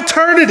hope of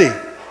eternity,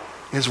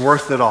 is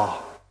worth it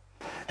all.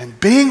 And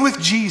being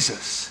with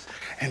Jesus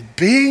and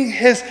being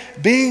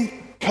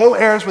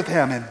co-heirs with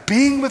him and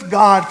being with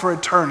God for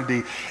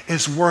eternity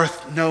is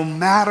worth no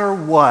matter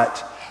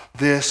what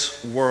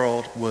this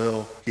world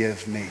will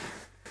give me.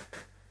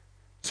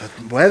 So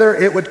whether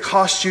it would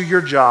cost you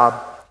your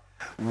job,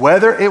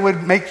 whether it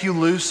would make you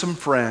lose some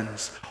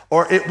friends,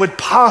 or it would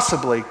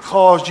possibly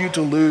cause you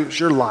to lose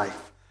your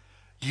life,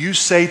 you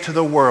say to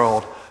the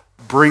world,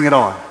 bring it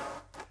on,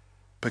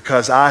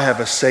 because I have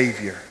a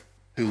Savior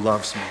who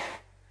loves me.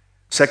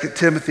 2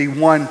 Timothy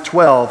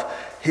 1:12,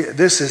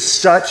 this is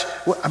such,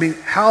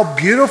 how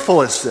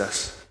beautiful is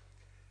this,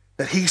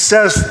 that he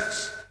says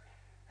this,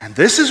 and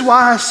this is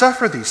why I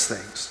suffer these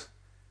things.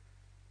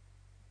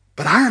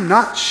 But I am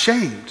not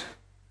ashamed,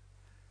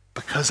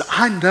 because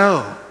I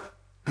know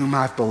whom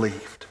I've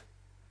believed.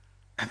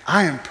 And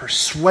I am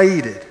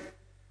persuaded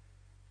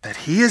that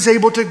he is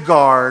able to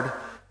guard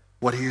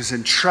what he has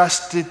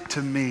entrusted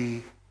to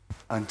me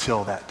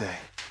until that day.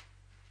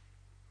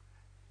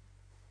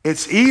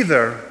 It's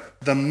either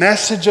the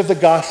message of the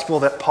gospel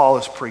that Paul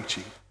is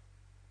preaching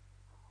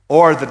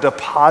or the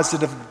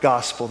deposit of the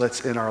gospel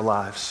that's in our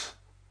lives.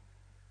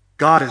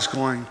 God is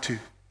going to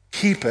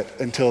keep it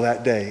until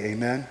that day,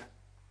 amen?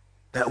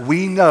 That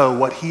we know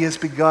what he has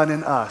begun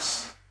in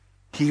us,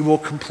 he will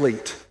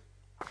complete.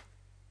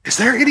 Is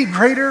there any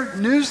greater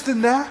news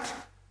than that?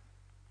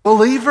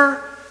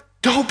 Believer,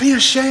 don't be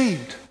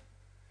ashamed.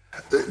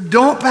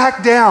 Don't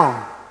back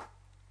down.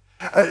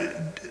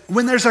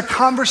 When there's a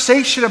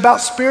conversation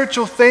about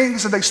spiritual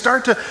things and they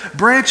start to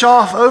branch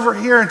off over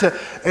here into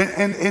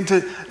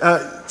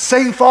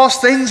saying false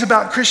things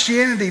about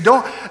Christianity,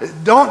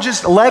 don't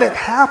just let it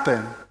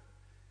happen.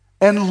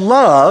 And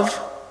love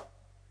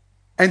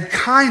and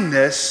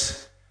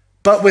kindness,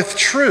 but with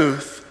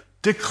truth,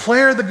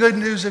 declare the good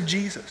news of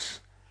Jesus.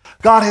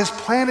 God has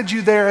planted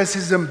you there as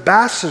his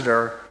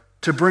ambassador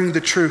to bring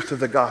the truth of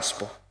the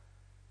gospel.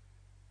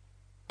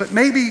 But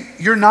maybe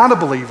you're not a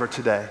believer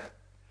today.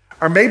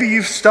 Or maybe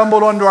you've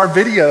stumbled onto our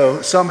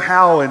video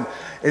somehow in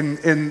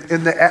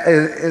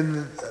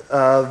the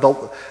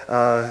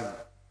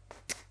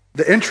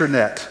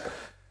intranet.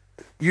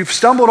 You've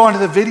stumbled onto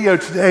the video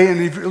today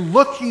and you're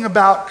looking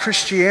about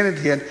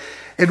Christianity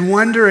and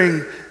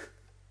wondering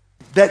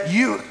that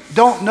you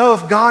don't know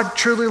if God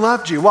truly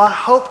loved you. Well, I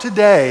hope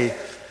today,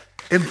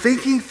 in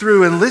thinking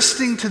through and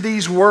listening to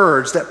these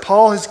words that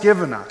Paul has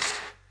given us,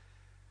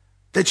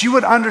 that you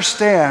would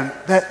understand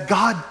that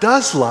God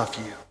does love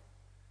you.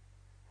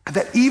 And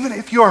that even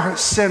if you are a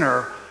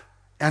sinner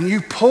and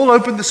you pull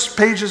open the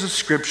pages of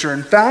Scripture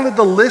and found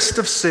the list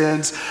of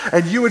sins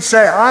and you would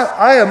say,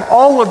 I am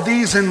all of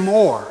these and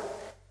more,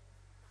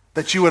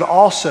 that you would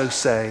also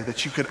say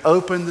that you could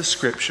open the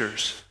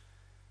Scriptures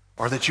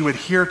or that you would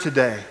hear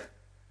today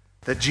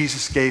that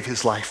Jesus gave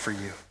his life for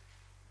you,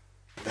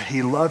 that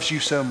he loves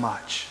you so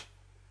much,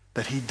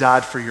 that he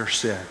died for your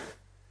sin.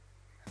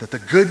 That the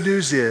good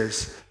news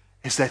is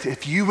that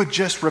if you would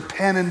just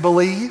repent and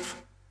believe,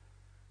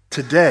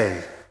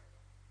 today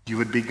you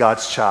would be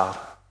God's child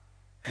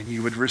and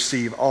you would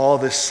receive all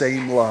this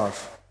same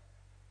love.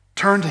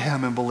 Turn to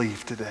him and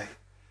believe today.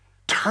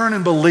 Turn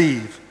and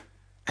believe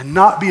and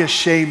not be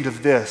ashamed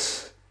of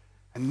this.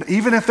 And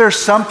even if there's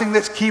something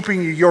that's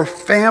keeping you, your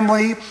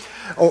family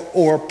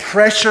or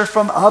pressure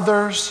from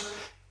others,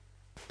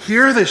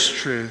 hear this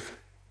truth,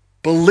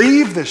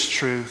 believe this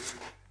truth,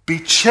 be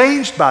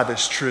changed by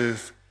this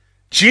truth.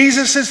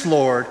 Jesus is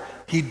Lord.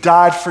 He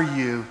died for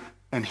you,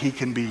 and he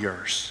can be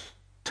yours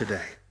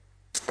today.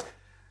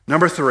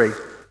 Number 3,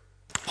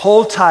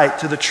 hold tight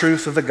to the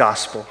truth of the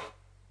gospel.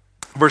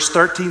 Verse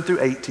 13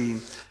 through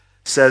 18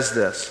 says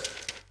this: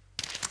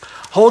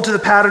 hold to the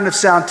pattern of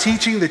sound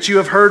teaching that you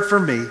have heard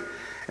from me,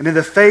 and in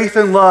the faith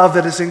and love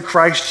that is in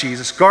Christ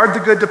Jesus. Guard the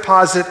good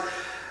deposit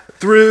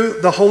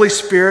through the Holy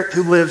Spirit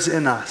who lives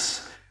in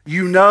us.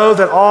 You know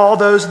that all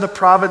those in the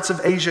province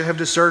of Asia have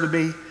deserted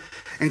me,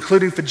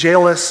 including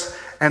Phygelus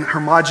and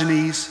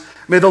Hermogenes.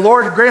 May the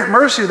Lord grant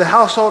mercy to the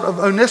household of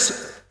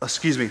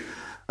Onesiphorus.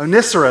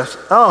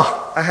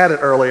 Oh, I had it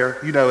earlier.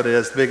 You know it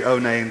is, big O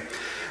name.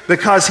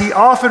 Because he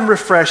often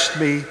refreshed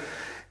me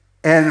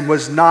and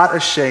was not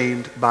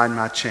ashamed by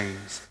my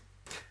chains.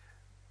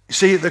 You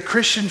see, the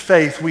Christian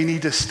faith we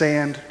need to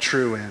stand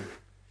true in.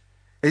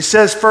 It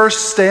says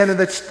first, stand in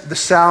the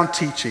sound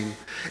teaching.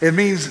 It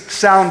means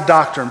sound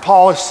doctrine.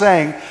 Paul is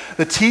saying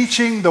the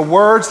teaching, the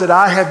words that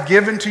I have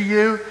given to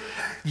you,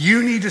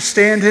 you need to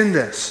stand in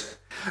this.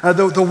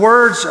 The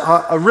words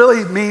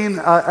really mean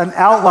an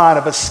outline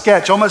of a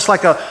sketch, almost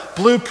like a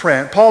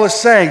blueprint. Paul is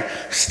saying,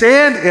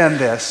 stand in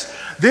this.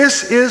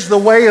 This is the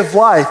way of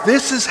life.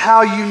 This is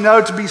how you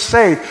know to be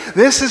saved.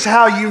 This is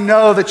how you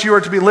know that you are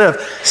to be lived.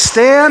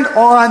 Stand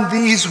on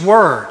these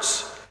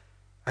words.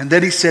 And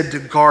then he said to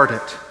guard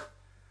it.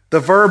 The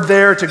verb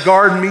there, to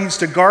guard, means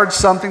to guard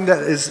something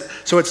that is,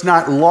 so it's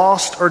not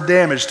lost or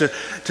damaged.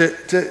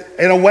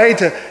 In a way,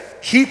 to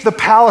keep the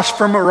palace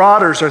from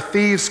marauders or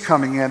thieves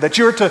coming in. That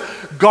you're to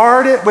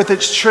guard it with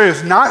its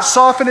truth, not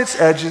soften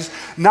its edges,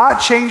 not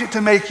change it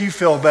to make you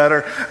feel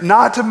better,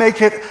 not to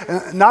make it,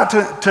 not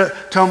to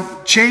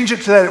change it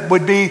so that it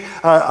would be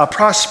a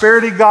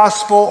prosperity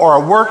gospel or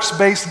a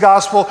works-based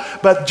gospel,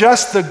 but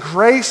just the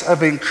grace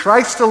of in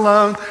Christ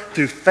alone,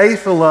 through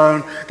faith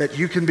alone, that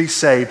you can be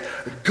saved.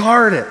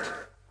 Guard it.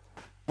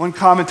 One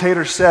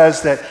commentator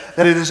says that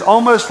it is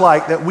almost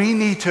like that we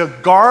need to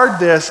guard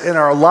this in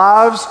our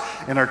lives,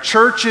 in our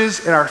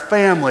churches, in our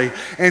family,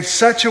 in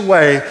such a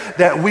way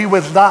that we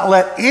would not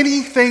let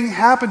anything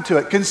happen to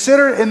it.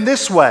 Consider it in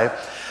this way,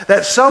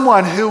 that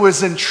someone who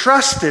was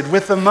entrusted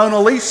with the Mona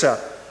Lisa,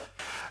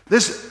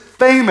 this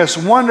famous,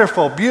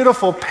 wonderful,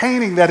 beautiful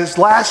painting that has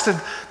lasted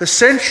the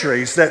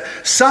centuries, that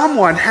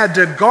someone had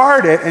to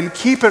guard it and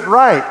keep it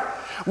right.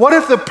 What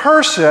if the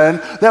person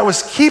that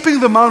was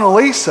keeping the Mona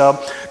Lisa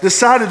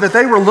decided that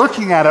they were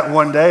looking at it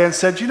one day and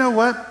said, you know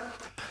what?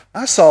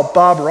 I saw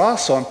Bob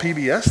Ross on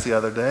PBS the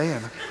other day,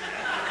 and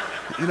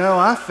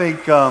I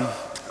think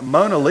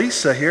Mona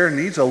Lisa here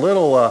needs a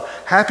little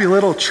happy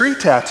little tree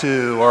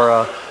tattoo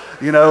or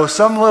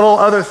some little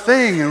other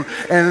thing,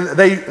 and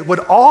they would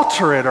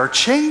alter it or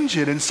change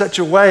it in such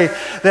a way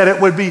that it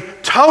would be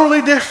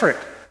totally different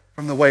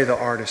from the way the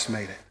artist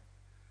made it.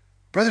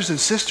 Brothers and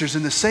sisters,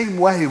 in the same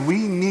way, we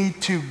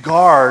need to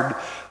guard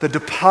the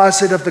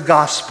deposit of the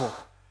gospel.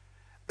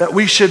 That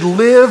we should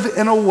live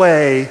in a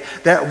way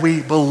that we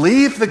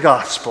believe the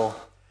gospel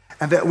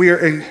and that we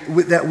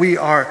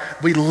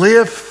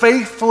live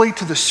faithfully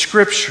to the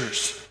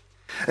scriptures.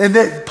 And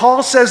that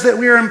Paul says that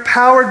we are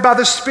empowered by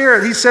the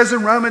Spirit. He says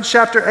in Romans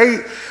chapter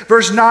 8,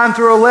 verse 9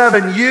 through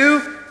 11,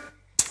 you,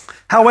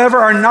 however,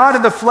 are not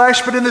in the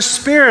flesh, but in the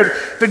Spirit.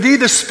 If indeed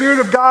the Spirit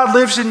of God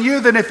lives in you,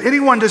 then if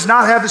anyone does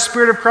not have the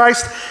Spirit of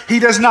Christ, he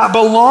does not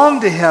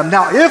belong to him.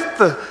 Now, if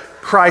the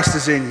Christ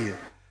is in you,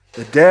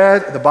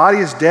 the body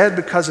is dead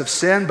because of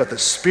sin, but the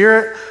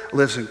Spirit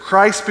lives in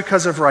Christ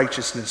because of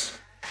righteousness.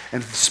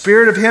 And if the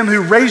Spirit of him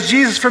who raised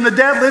Jesus from the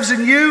dead lives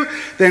in you,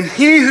 then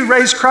he who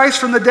raised Christ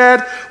from the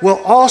dead will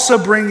also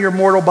bring your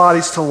mortal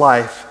bodies to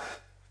life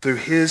through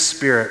his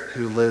Spirit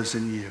who lives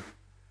in you.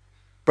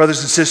 Brothers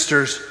and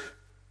sisters,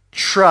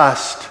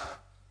 trust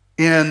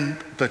in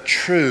the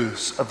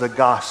truths of the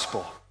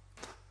gospel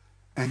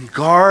and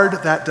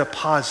guard that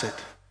deposit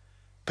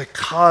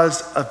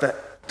because of the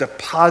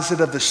deposit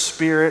of the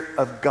Spirit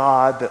of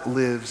God that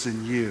lives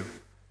in you.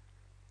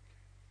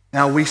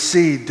 Now we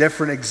see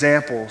different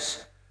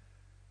examples.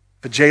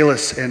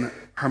 Phygelus and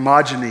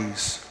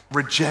Hermogenes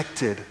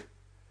rejected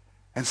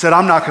and said,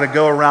 I'm not going to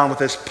go around with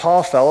this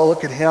Paul fellow.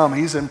 Look at him.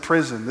 He's in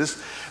prison.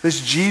 This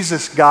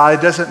Jesus guy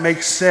doesn't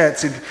make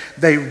sense. And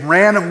they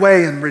ran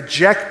away and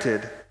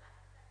rejected.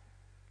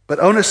 But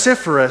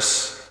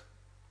Onesiphorus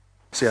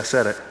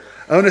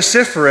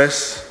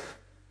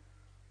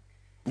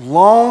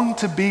longed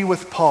to be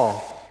with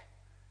Paul.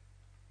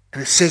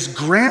 And it says,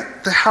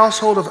 grant the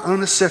household of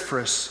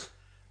Onesiphorus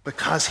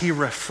because he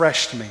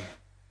refreshed me.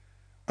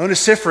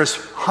 Onesiphorus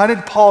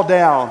hunted Paul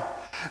down.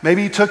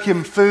 Maybe he took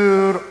him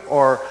food,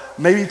 or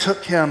maybe he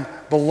took him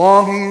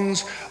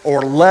belongings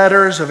or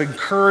letters of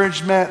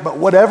encouragement. But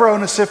whatever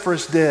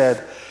Onesiphorus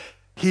did,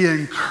 he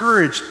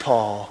encouraged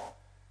Paul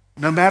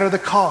no matter the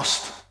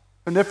cost.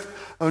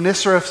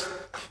 Onesiphorus,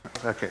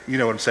 okay, you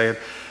know what I'm saying,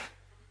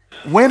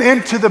 went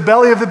into the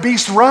belly of the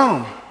beast,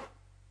 Rome.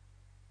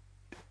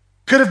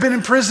 Could have been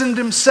imprisoned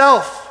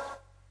himself.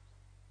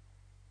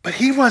 But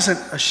he wasn't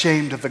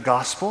ashamed of the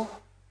gospel.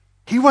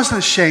 He wasn't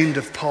ashamed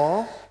of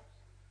Paul.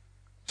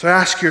 So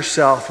ask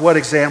yourself, what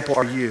example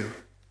are you?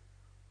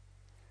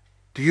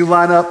 Do you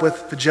line up with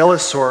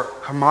Phygellus or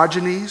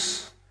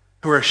Hermogenes,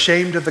 who are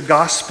ashamed of the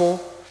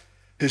gospel,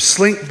 who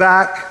slink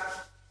back,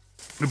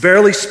 who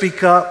barely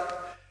speak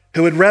up,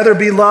 who would rather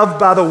be loved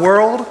by the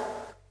world?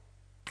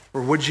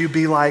 Or would you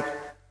be like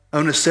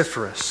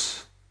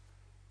Onesiphorus,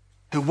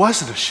 who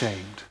wasn't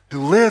ashamed, who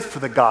lived for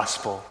the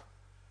gospel,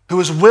 who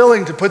was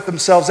willing to put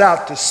themselves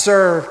out to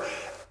serve,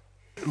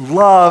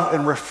 love,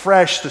 and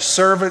refresh the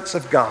servants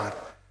of God?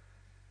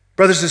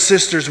 Brothers and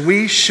sisters,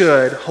 we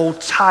should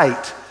hold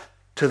tight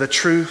to the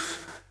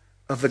truth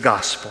of the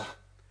gospel.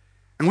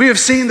 And we have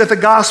seen that the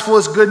gospel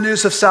is good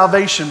news of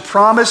salvation,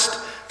 promised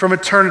from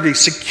eternity,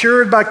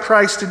 secured by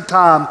Christ in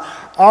time,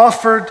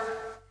 offered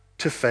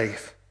to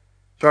faith.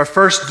 So our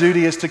first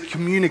duty is to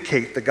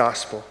communicate the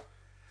gospel,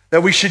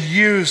 that we should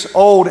use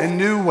old and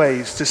new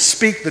ways to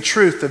speak the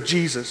truth of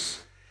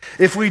Jesus.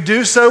 If we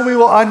do so, we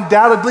will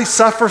undoubtedly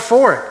suffer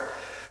for it.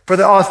 For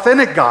the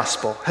authentic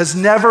gospel has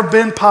never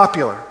been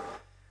popular,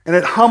 and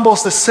it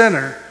humbles the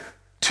sinner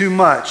too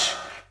much.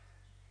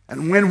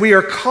 And when we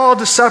are called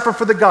to suffer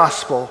for the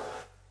gospel,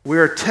 we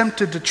are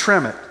tempted to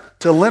trim it,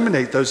 to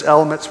eliminate those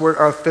elements that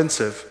are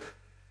offensive,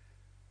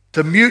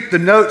 to mute the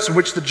notes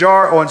which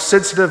jar on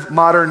sensitive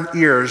modern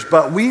ears.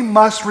 But we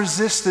must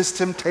resist this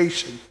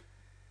temptation,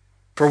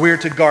 for we are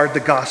to guard the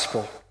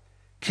gospel,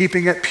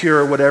 keeping it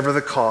pure whatever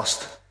the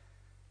cost,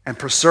 and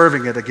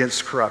preserving it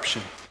against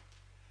corruption.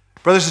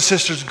 Brothers and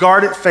sisters,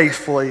 guard it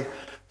faithfully,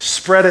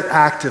 spread it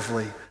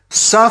actively,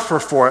 suffer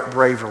for it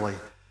bravely,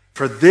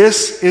 for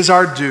this is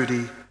our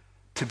duty,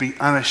 to be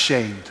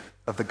unashamed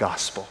of the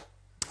gospel.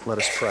 Let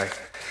us pray.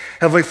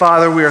 Heavenly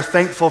Father, we are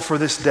thankful for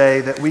this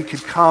day that we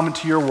could come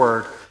into your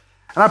word.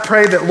 And I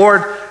pray that,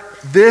 Lord,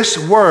 this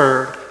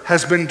word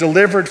has been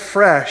delivered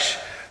fresh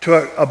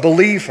to a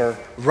believer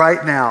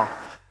right now.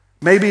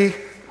 Maybe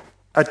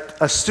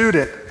a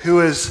student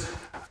who is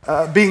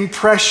being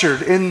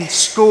pressured in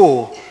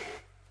school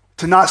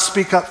to not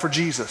speak up for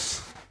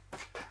Jesus.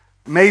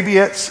 Maybe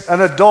it's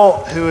an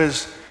adult who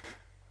is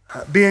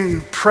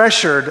being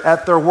pressured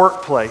at their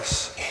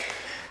workplace.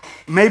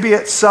 Maybe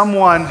it's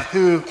someone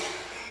who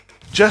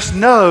just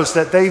knows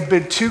that they've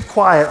been too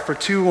quiet for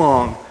too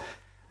long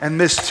and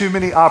missed too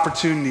many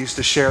opportunities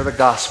to share the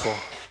gospel.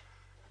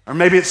 Or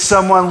maybe it's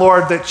someone,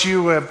 Lord, that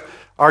you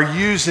are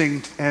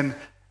using and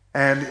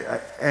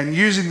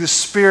using the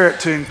Spirit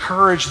to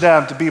encourage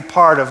them to be a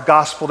part of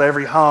gospel to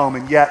every home,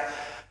 and yet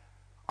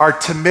our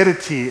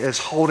timidity is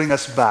holding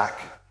us back.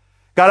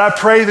 God, I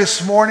pray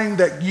this morning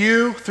that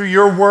you, through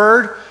your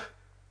word,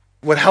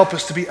 would help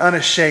us to be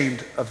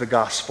unashamed of the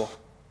gospel.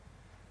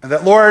 And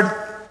that, Lord,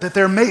 that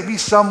there may be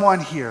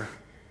someone here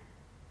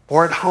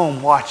or at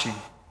home watching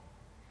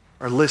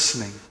or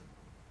listening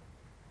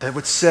that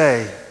would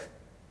say,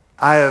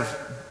 I've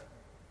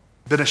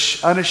been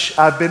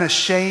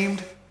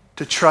ashamed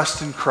to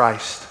trust in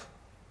Christ,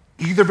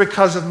 either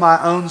because of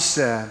my own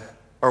sin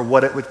or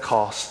what it would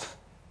cost.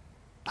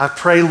 I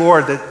pray,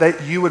 Lord,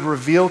 that you would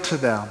reveal to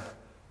them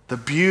the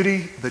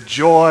beauty, the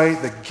joy,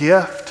 the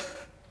gift,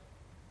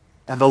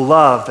 and the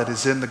love that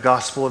is in the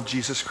gospel of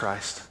Jesus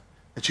Christ.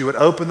 That you would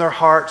open their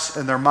hearts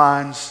and their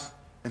minds,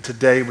 and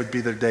today would be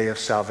their day of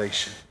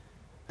salvation.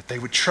 That they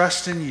would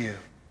trust in you.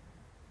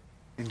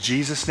 In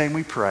Jesus' name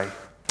we pray,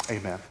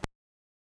 amen.